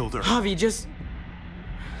you killed her. Javi, just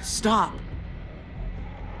stop.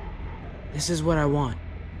 This is what I want.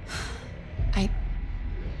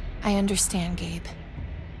 I understand, Gabe.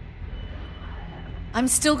 I'm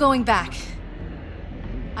still going back.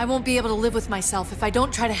 I won't be able to live with myself if I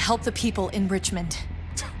don't try to help the people in Richmond.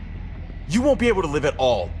 You won't be able to live at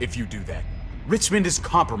all if you do that. Richmond is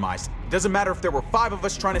compromised. It doesn't matter if there were 5 of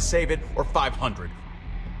us trying to save it or 500.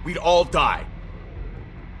 We'd all die.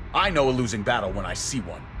 I know a losing battle when I see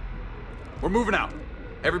one. We're moving out.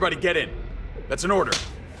 Everybody get in. That's an order.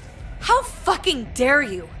 How fucking dare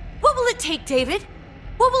you? What will it take, David?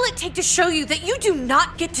 What will it take to show you that you do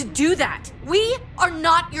not get to do that? We are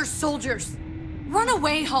not your soldiers. Run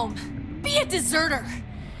away home. Be a deserter.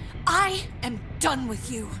 I am done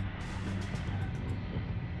with you.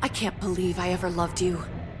 I can't believe I ever loved you.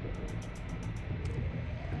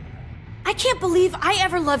 I can't believe I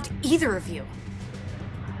ever loved either of you.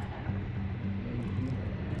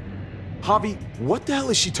 Javi, what the hell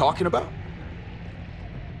is she talking about?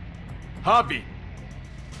 Javi!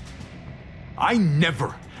 I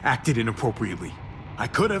never acted inappropriately. I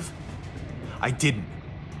could have. I didn't.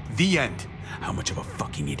 The end. How much of a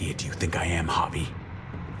fucking idiot do you think I am, Javi?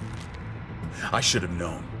 I should have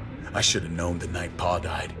known. I should have known the night Pa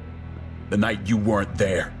died. The night you weren't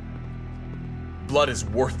there. Blood is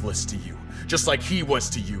worthless to you, just like he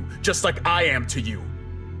was to you, just like I am to you.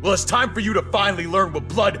 Well, it's time for you to finally learn what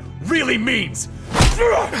blood really means.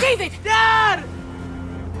 David! Dad!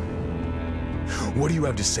 What do you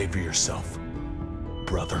have to say for yourself,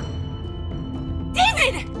 brother?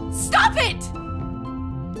 David! Stop it!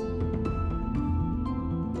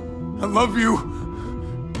 I love you.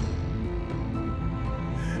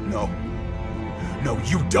 No. No,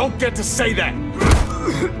 you don't get to say that!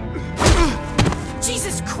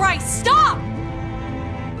 Jesus Christ, stop!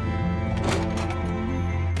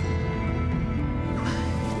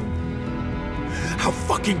 How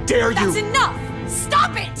fucking dare you! That's enough!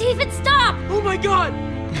 Stop it! David, stop! Oh my god!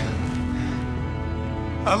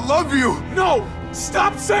 I love you! No!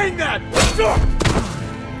 Stop saying that!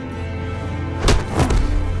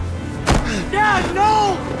 Dad,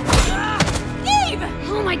 no! Gabe!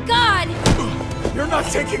 Oh my god! You're not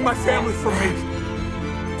taking my family from me!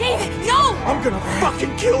 David, no! I'm gonna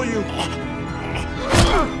fucking kill you!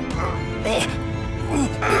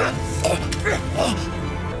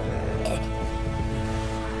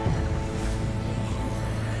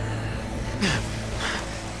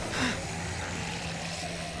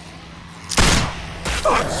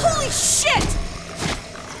 Holy shit!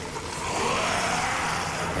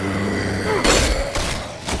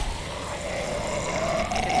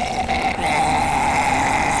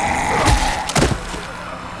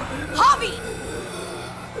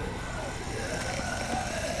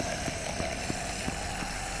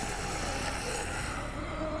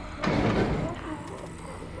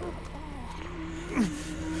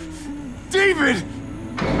 David!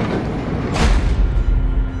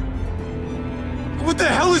 What the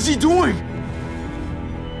hell is he doing?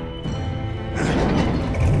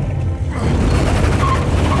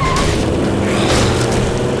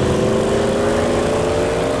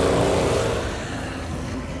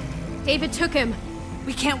 David took him.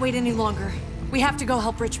 We can't wait any longer. We have to go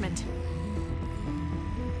help Richmond.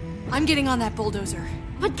 I'm getting on that bulldozer.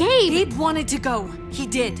 But Gabe! Gabe wanted to go. He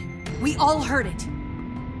did. We all heard it.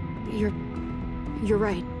 You're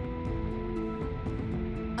right.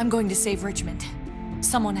 I'm going to save Richmond.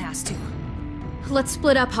 Someone has to. Let's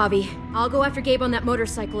split up, Javi. I'll go after Gabe on that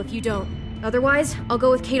motorcycle if you don't. Otherwise, I'll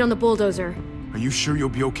go with Kate on the bulldozer. Are you sure you'll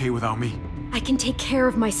be okay without me? I can take care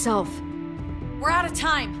of myself. We're out of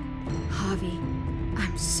time. Javi,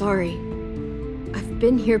 I'm sorry. I've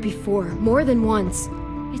been here before, more than once.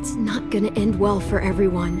 It's not gonna end well for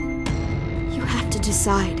everyone. You have to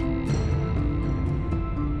decide.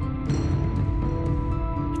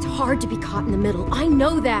 It's hard to be caught in the middle, I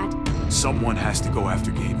know that! Someone has to go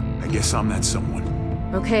after Gabe. I guess I'm that someone.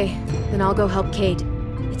 Okay, then I'll go help Kate.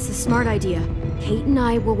 It's a smart idea. Kate and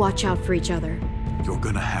I will watch out for each other. You're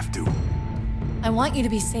gonna have to. I want you to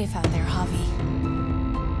be safe out there,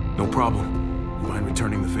 Javi. No problem. You mind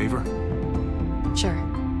returning the favor? Sure.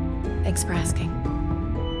 Thanks for asking.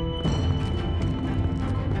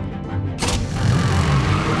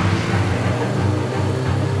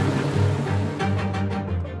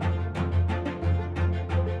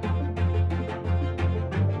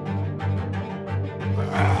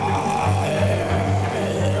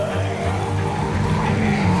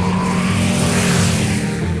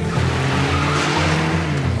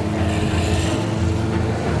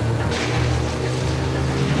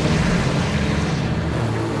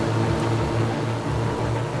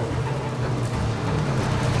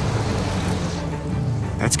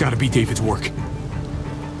 That's gotta be David's work.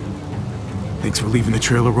 Thanks for leaving the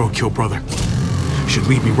trail of roadkill, brother. Should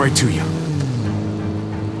lead me right to you.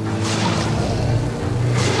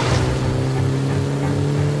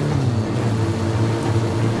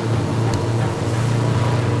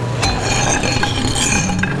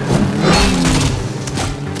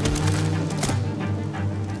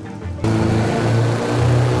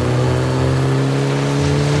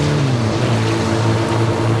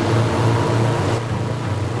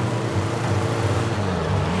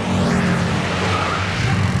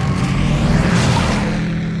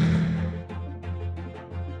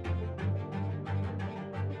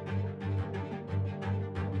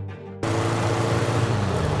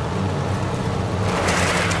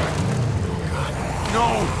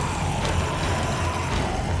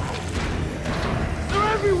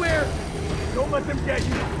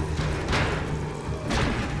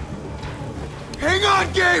 Hang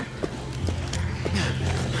on, Gabe!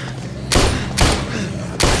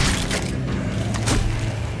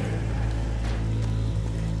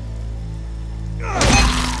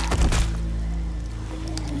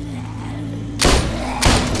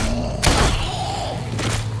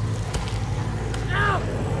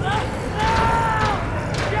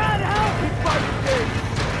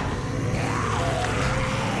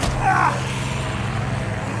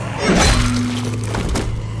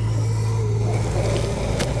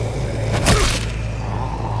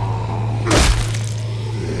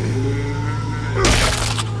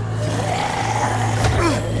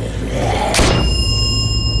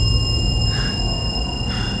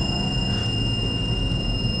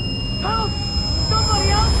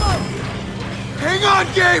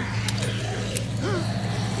 Gabe!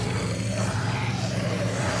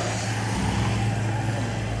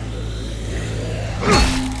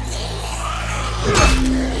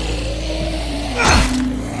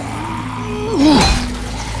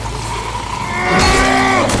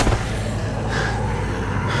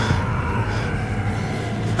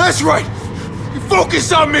 That's right! You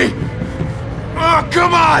focus on me! Oh,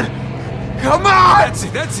 come on! Come on! That's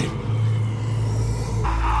it, that's it!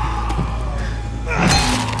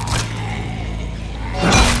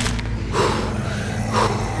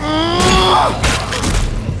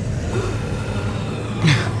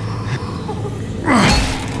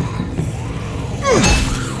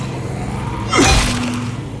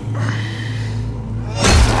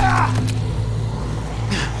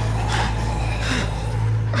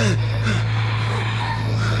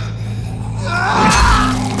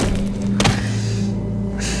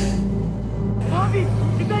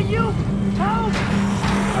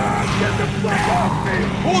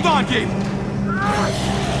 Hold on, Gabe!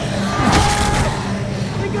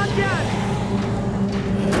 We got Dad!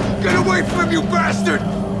 Get away from him, you bastard!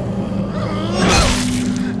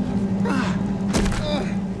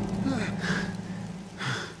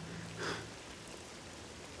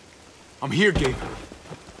 I'm here, Gabe.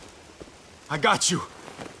 I got you.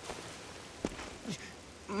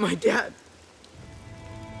 My dad.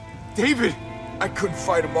 David! I couldn't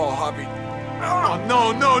fight them all, Javi. Oh,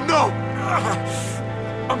 no, no, no!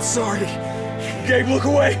 I'm sorry. Gabe, look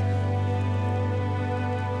away!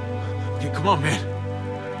 Okay, come on, man.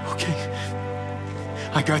 Okay.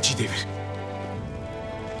 I got you, David.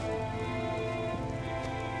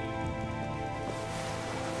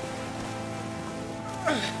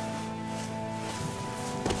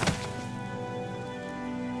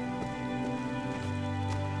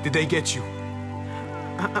 Did they get you?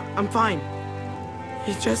 I'm fine.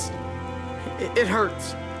 It just... It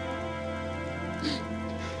hurts.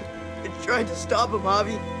 I tried to stop him,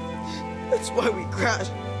 Javi. That's why we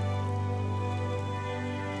crashed.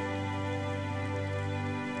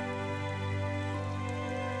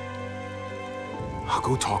 I'll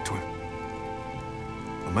go talk to him.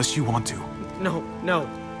 Unless you want to. No, no.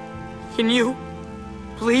 Can you?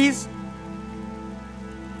 Please?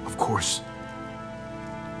 Of course.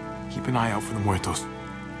 Keep an eye out for the muertos.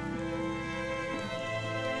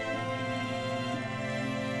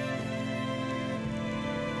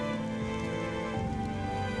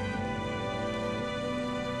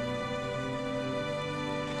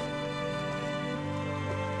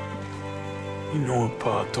 You know what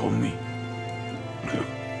Pa told me?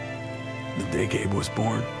 The day Gabe was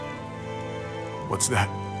born. What's that?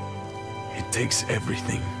 It takes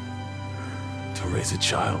everything to raise a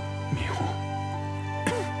child, mijo.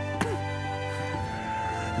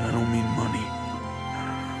 And I don't mean money,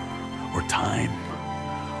 or time,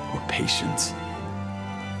 or patience.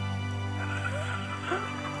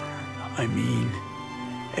 I mean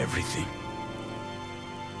everything.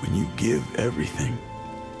 When you give everything,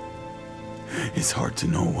 it's hard to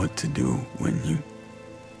know what to do when you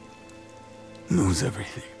lose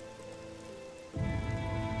everything.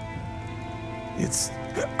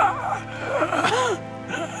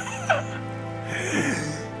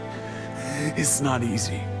 It's not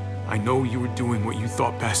easy. I know you were doing what you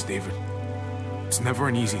thought best, David. It's never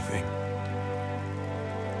an easy thing.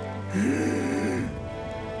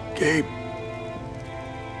 Gabe,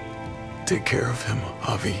 take care of him,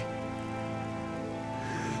 Javi.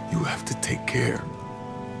 You have to take care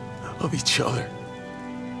of each other.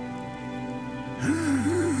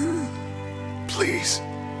 Please.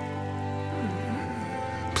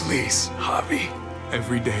 Please, Javi.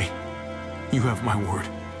 Every day, you have my word.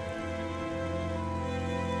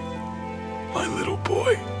 My little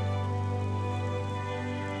boy.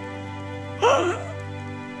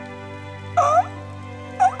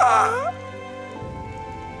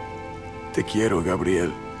 Te quiero,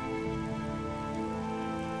 Gabriel.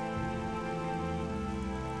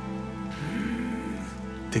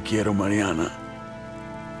 Te quiero, Mariana.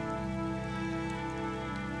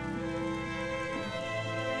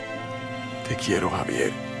 Te quiero,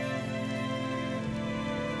 Javier.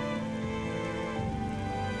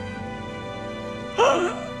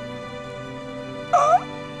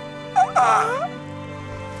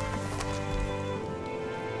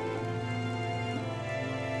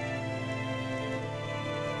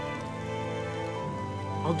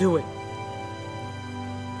 I'll do it.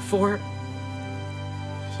 Before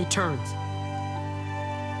he turns.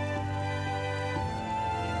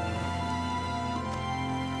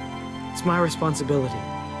 It's my responsibility.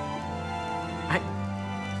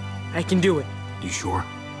 I can do it. You sure?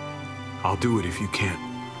 I'll do it if you can't.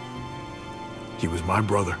 He was my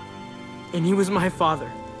brother. And he was my father.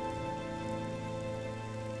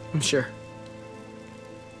 I'm sure.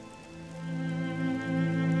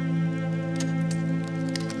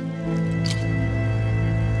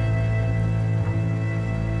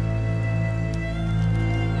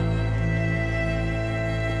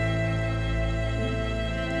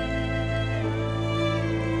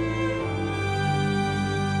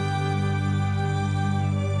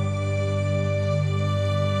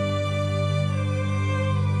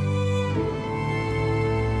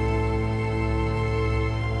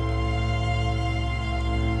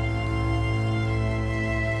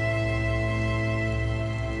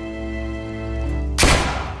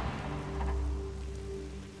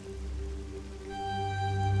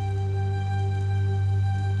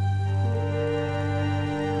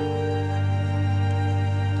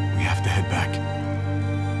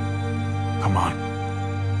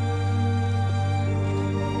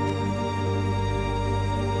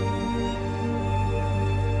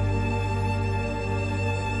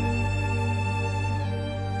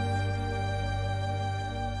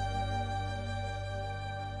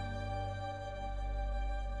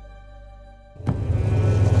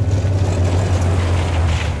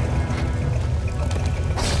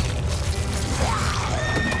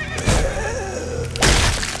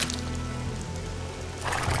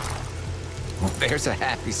 There's a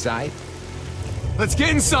happy sight. Let's get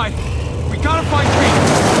inside. We gotta find Rhee.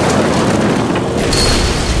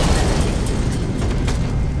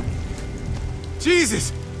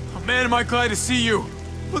 Jesus! Oh, man, am I glad to see you.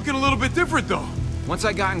 Looking a little bit different, though. Once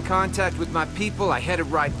I got in contact with my people, I headed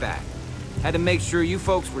right back. Had to make sure you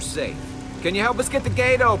folks were safe. Can you help us get the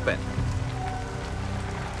gate open?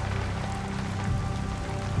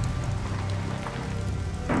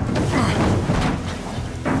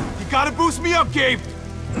 You gotta boost me up, Gabe!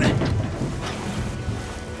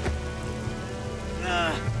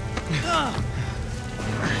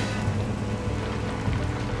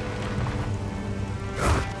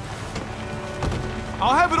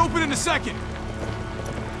 I'll have it open in a second.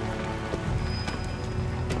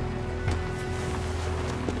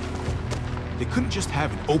 They couldn't just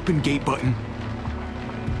have an open gate button.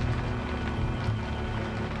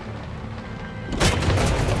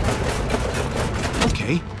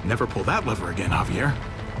 Okay, never pull that lever again, Javier.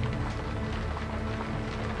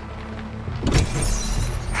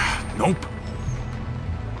 Nope.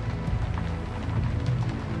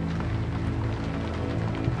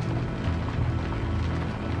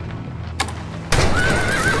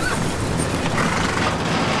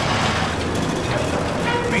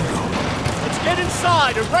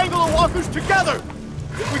 And wrangle the walkers together!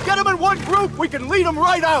 If we get them in one group, we can lead them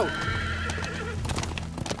right out!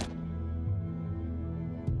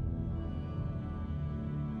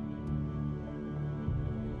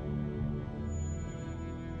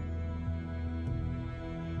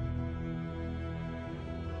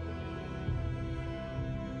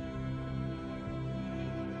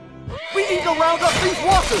 We need to round up these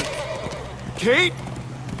walkers! Kate?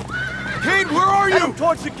 Kate, where are you? Head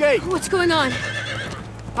towards the gate! What's going on?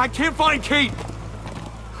 I can't find Kate!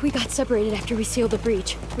 We got separated after we sealed the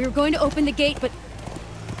breach. We were going to open the gate, but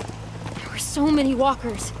there were so many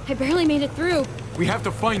walkers. I barely made it through. We have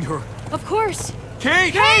to find her. Of course.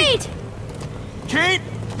 Kate! Kate! Kate!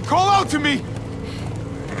 Call out to me!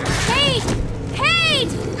 Kate! Kate!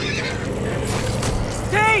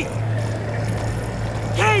 Kate!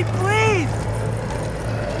 Kate, please!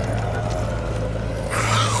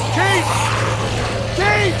 Kate!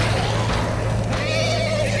 Kate!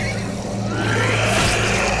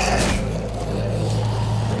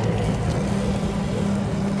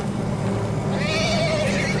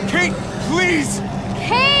 Kate, please!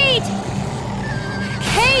 Kate!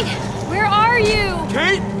 Kate! Where are you?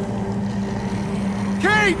 Kate!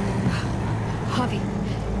 Kate! Javi,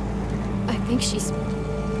 I think she's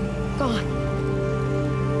gone.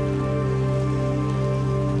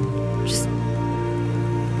 Just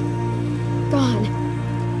gone.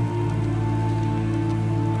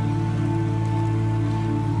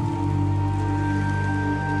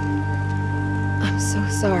 I'm so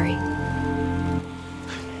sorry.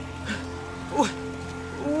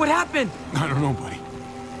 What happened? I don't know, buddy.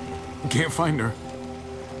 Can't find her.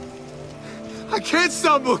 I can't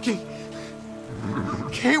stop looking!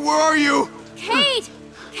 Kate, where are you? Kate!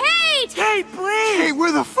 Kate! Kate, please! Kate,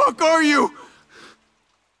 where the fuck are you?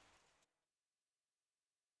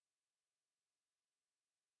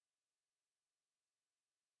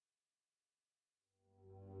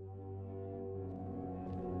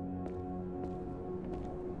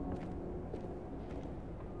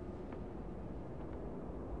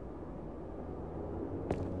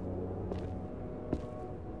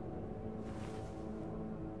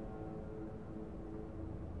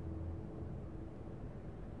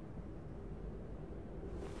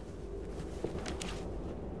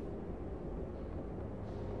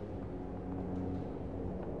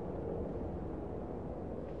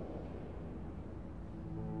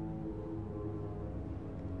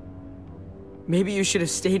 Maybe you should have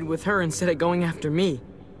stayed with her instead of going after me.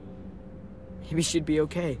 Maybe she'd be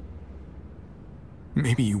okay.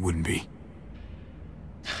 Maybe you wouldn't be.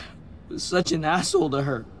 I was such an asshole to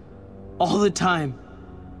her. All the time.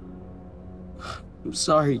 I'm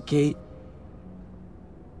sorry, Kate.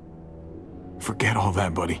 Forget all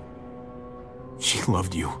that, buddy. She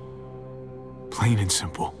loved you. Plain and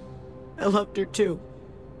simple. I loved her too.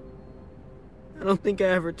 I don't think I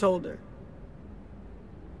ever told her.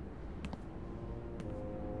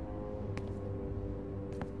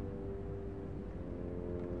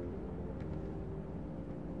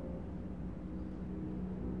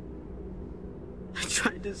 I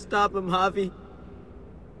tried to stop him, Javi.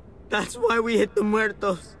 That's why we hit the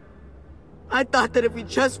muertos. I thought that if we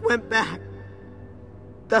just went back,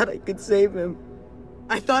 that I could save him.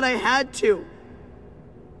 I thought I had to.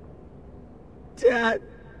 Dad.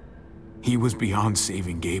 He was beyond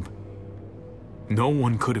saving, Gabe. No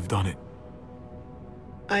one could have done it.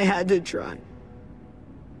 I had to try.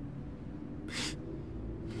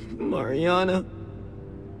 Mariana.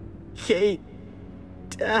 Kate.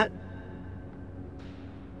 Dad.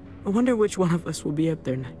 I wonder which one of us will be up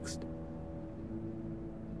there next.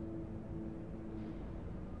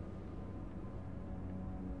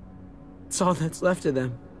 It's all that's left of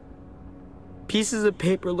them. Pieces of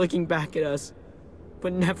paper looking back at us,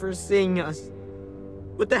 but never seeing us.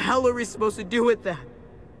 What the hell are we supposed to do with that?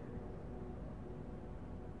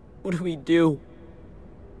 What do we do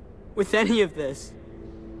with any of this?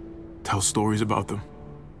 Tell stories about them.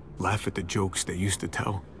 Laugh at the jokes they used to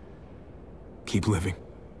tell. Keep living.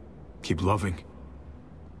 Keep loving.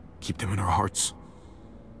 Keep them in our hearts.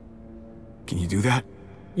 Can you do that?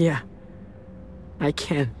 Yeah, I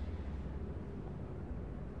can.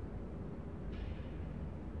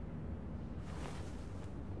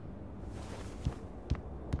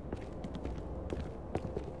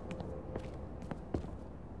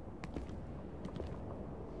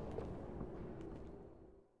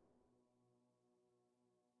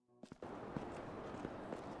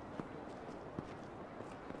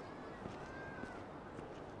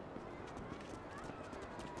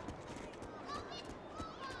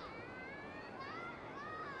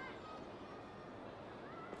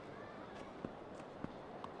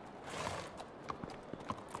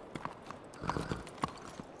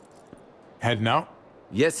 Heading out?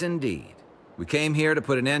 Yes, indeed. We came here to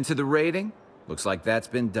put an end to the raiding. Looks like that's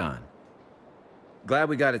been done. Glad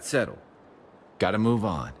we got it settled. Gotta move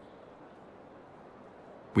on.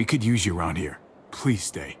 We could use you around here. Please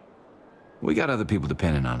stay. We got other people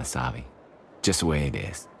depending on us, Javi. Just the way it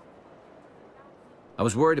is. I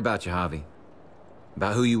was worried about you, Javi.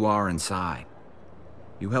 About who you are inside.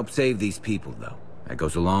 You helped save these people, though. That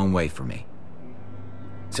goes a long way for me.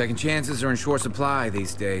 Second chances are in short supply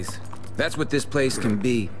these days. That's what this place can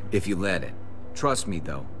be, if you let it. Trust me,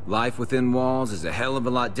 though, life within walls is a hell of a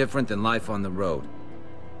lot different than life on the road.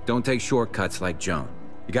 Don't take shortcuts like Joan.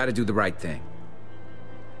 You gotta do the right thing.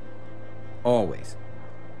 Always.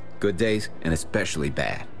 Good days, and especially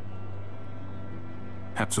bad.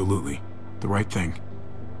 Absolutely. The right thing.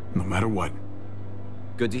 No matter what.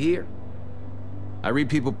 Good to hear. I read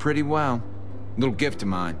people pretty well. Little gift of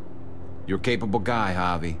mine. You're a capable guy,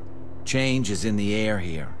 Javi. Change is in the air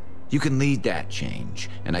here. You can lead that change,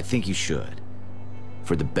 and I think you should.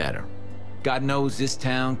 For the better. God knows this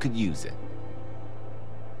town could use it.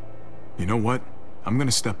 You know what? I'm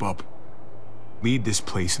gonna step up. Lead this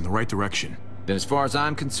place in the right direction. Then as far as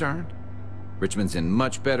I'm concerned, Richmond's in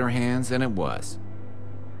much better hands than it was.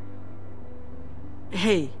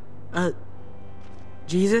 Hey,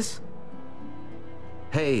 Jesus?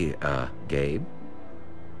 Hey, Gabe.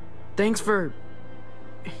 Thanks for,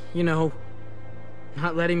 you know,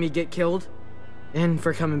 not letting me get killed, and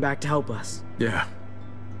for coming back to help us. Yeah.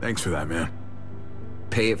 Thanks for that, man.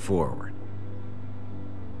 Pay it forward.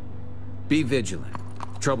 Be vigilant.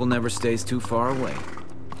 Trouble never stays too far away.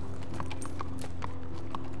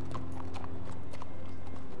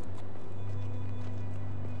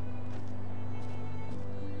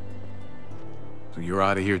 So you're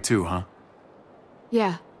out of here too, huh?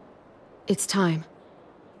 Yeah. It's time.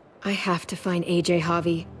 I have to find AJ,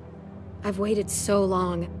 Javi. I've waited so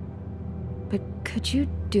long. But could you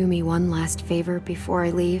do me one last favor before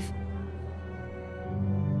I leave?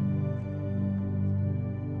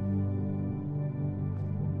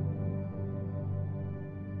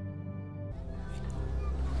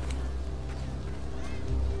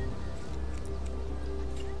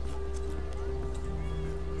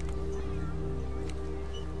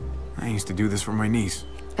 I used to do this for my niece.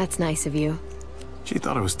 That's nice of you. She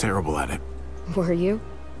thought I was terrible at it. Were you?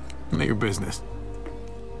 None of your business.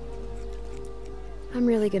 I'm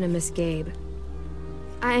really gonna miss Gabe.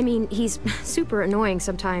 I mean, he's super annoying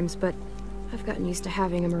sometimes, but I've gotten used to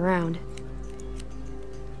having him around.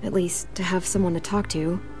 At least, to have someone to talk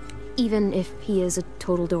to, even if he is a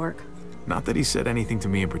total dork. Not that he said anything to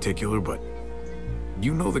me in particular, but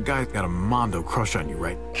you know the guy's got a Mondo crush on you,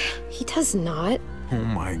 right? He does not. Oh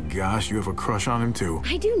my gosh, you have a crush on him too.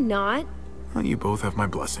 I do not. Well, you both have my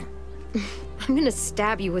blessing. I'm gonna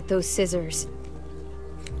stab you with those scissors.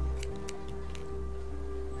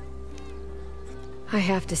 I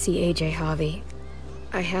have to see AJ, Javi.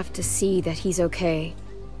 I have to see that he's okay.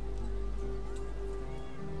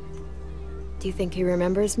 Do you think he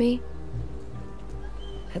remembers me?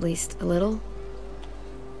 At least a little?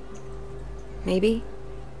 Maybe?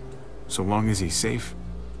 So long as he's safe,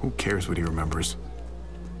 who cares what he remembers?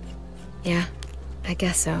 Yeah, I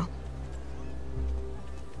guess so.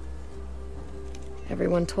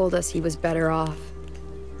 Everyone told us he was better off.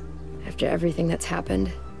 After everything that's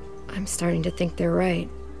happened, I'm starting to think they're right.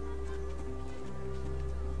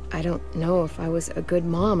 I don't know if I was a good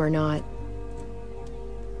mom or not.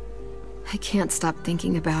 I can't stop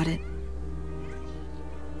thinking about it.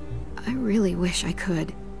 I really wish I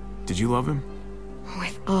could. Did you love him?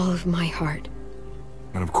 With all of my heart.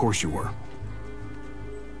 And of course you were.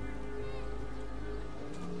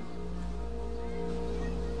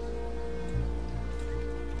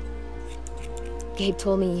 Gabe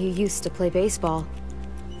told me you used to play baseball.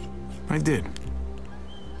 I did.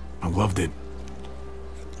 I loved it.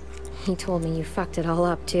 He told me you fucked it all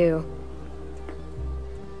up, too.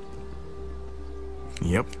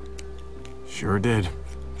 Yep. Sure did.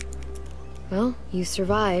 Well, you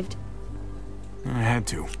survived. I had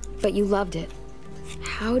to. But you loved it.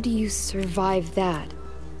 How do you survive that?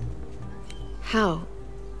 How?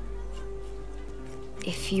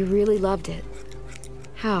 If you really loved it,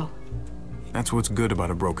 how? That's what's good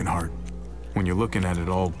about a broken heart. When you're looking at it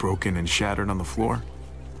all broken and shattered on the floor,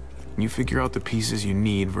 you figure out the pieces you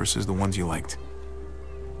need versus the ones you liked.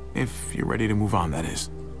 If you're ready to move on, that is.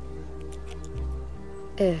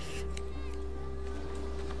 If.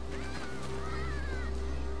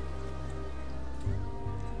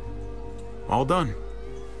 All done.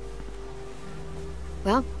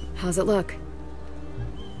 Well, how's it look?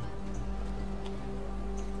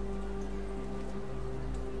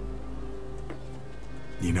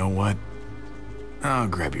 You know what? I'll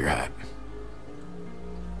grab your hat.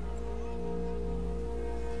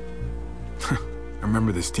 I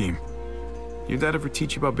remember this team. Your dad ever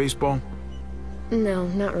teach you about baseball? No,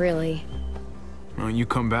 not really. Well, you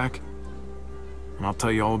come back, and I'll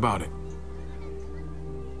tell you all about it.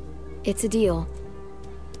 It's a deal.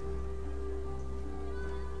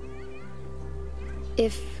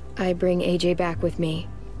 If I bring AJ back with me,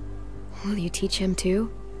 will you teach him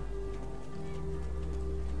too?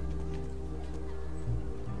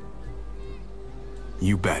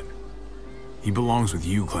 You bet. He belongs with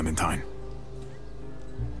you, Clementine.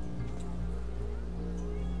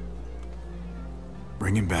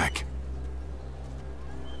 Bring him back.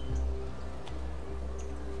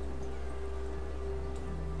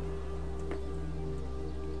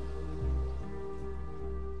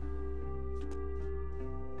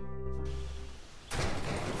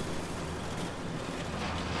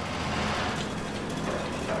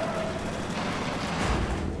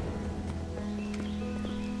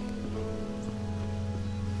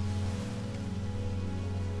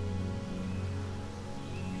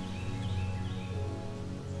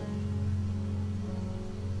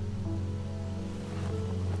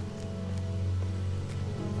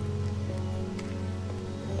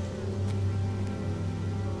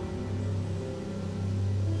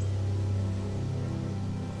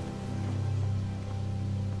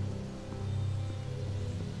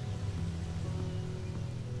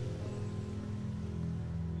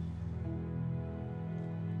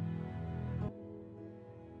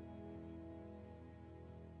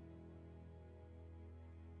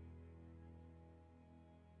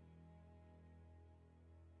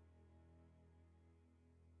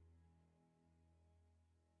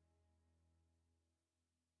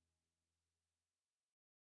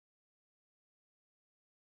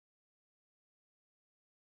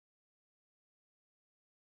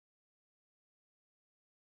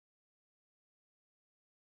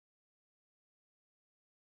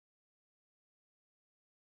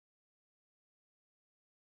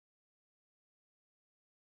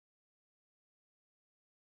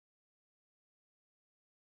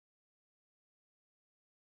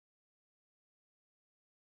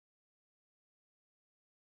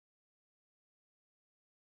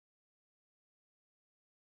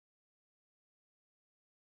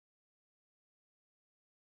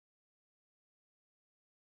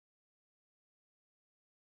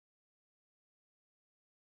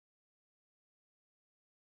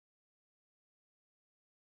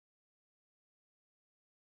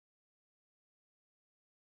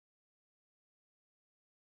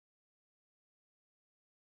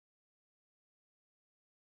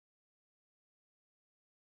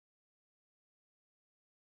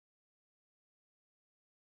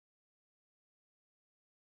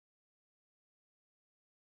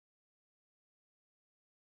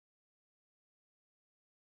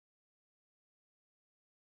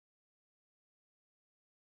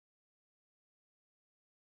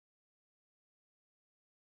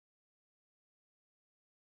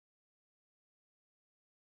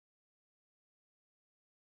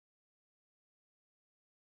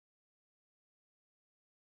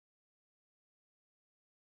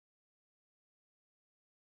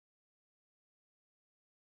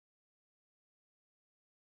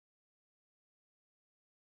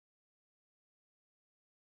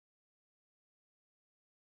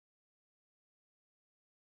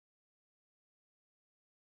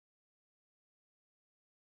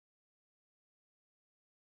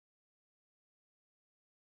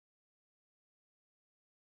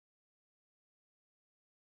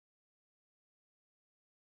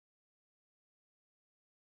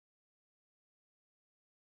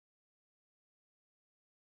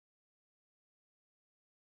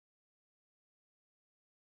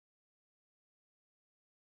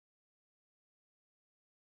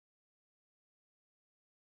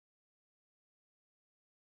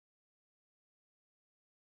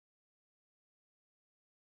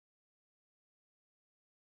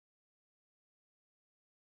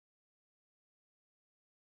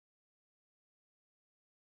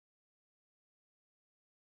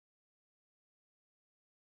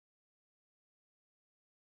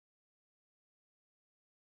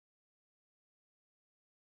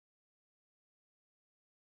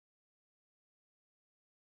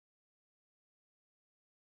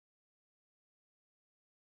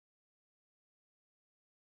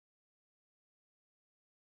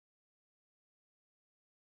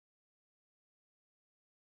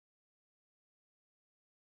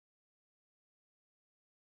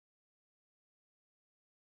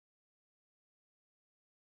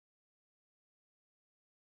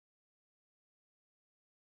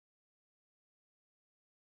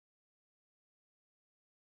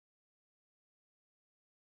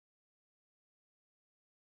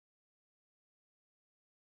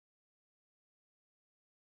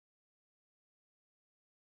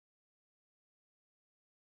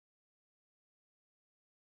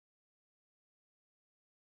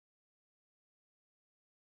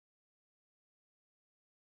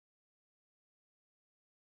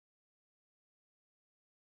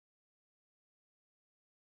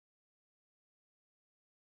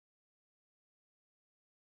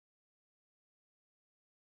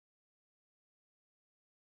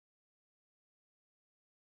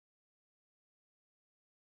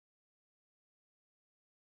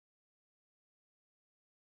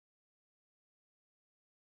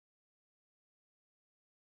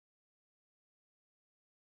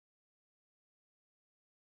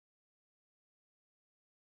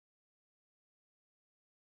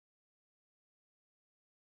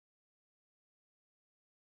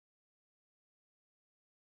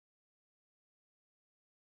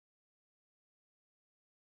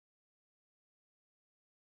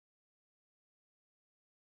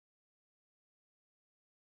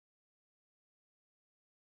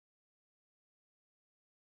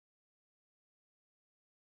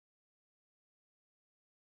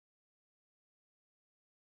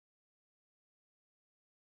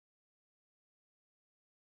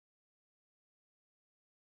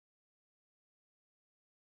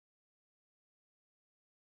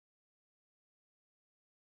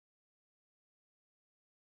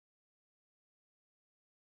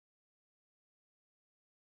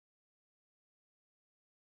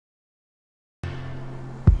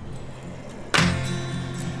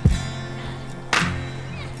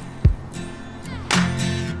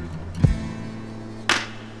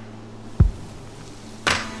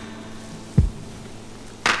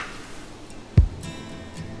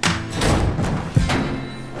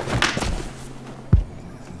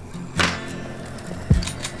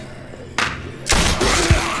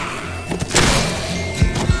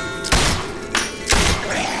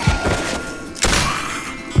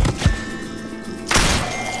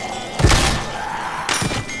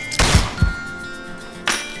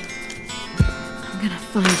 gonna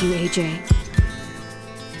find you, AJ.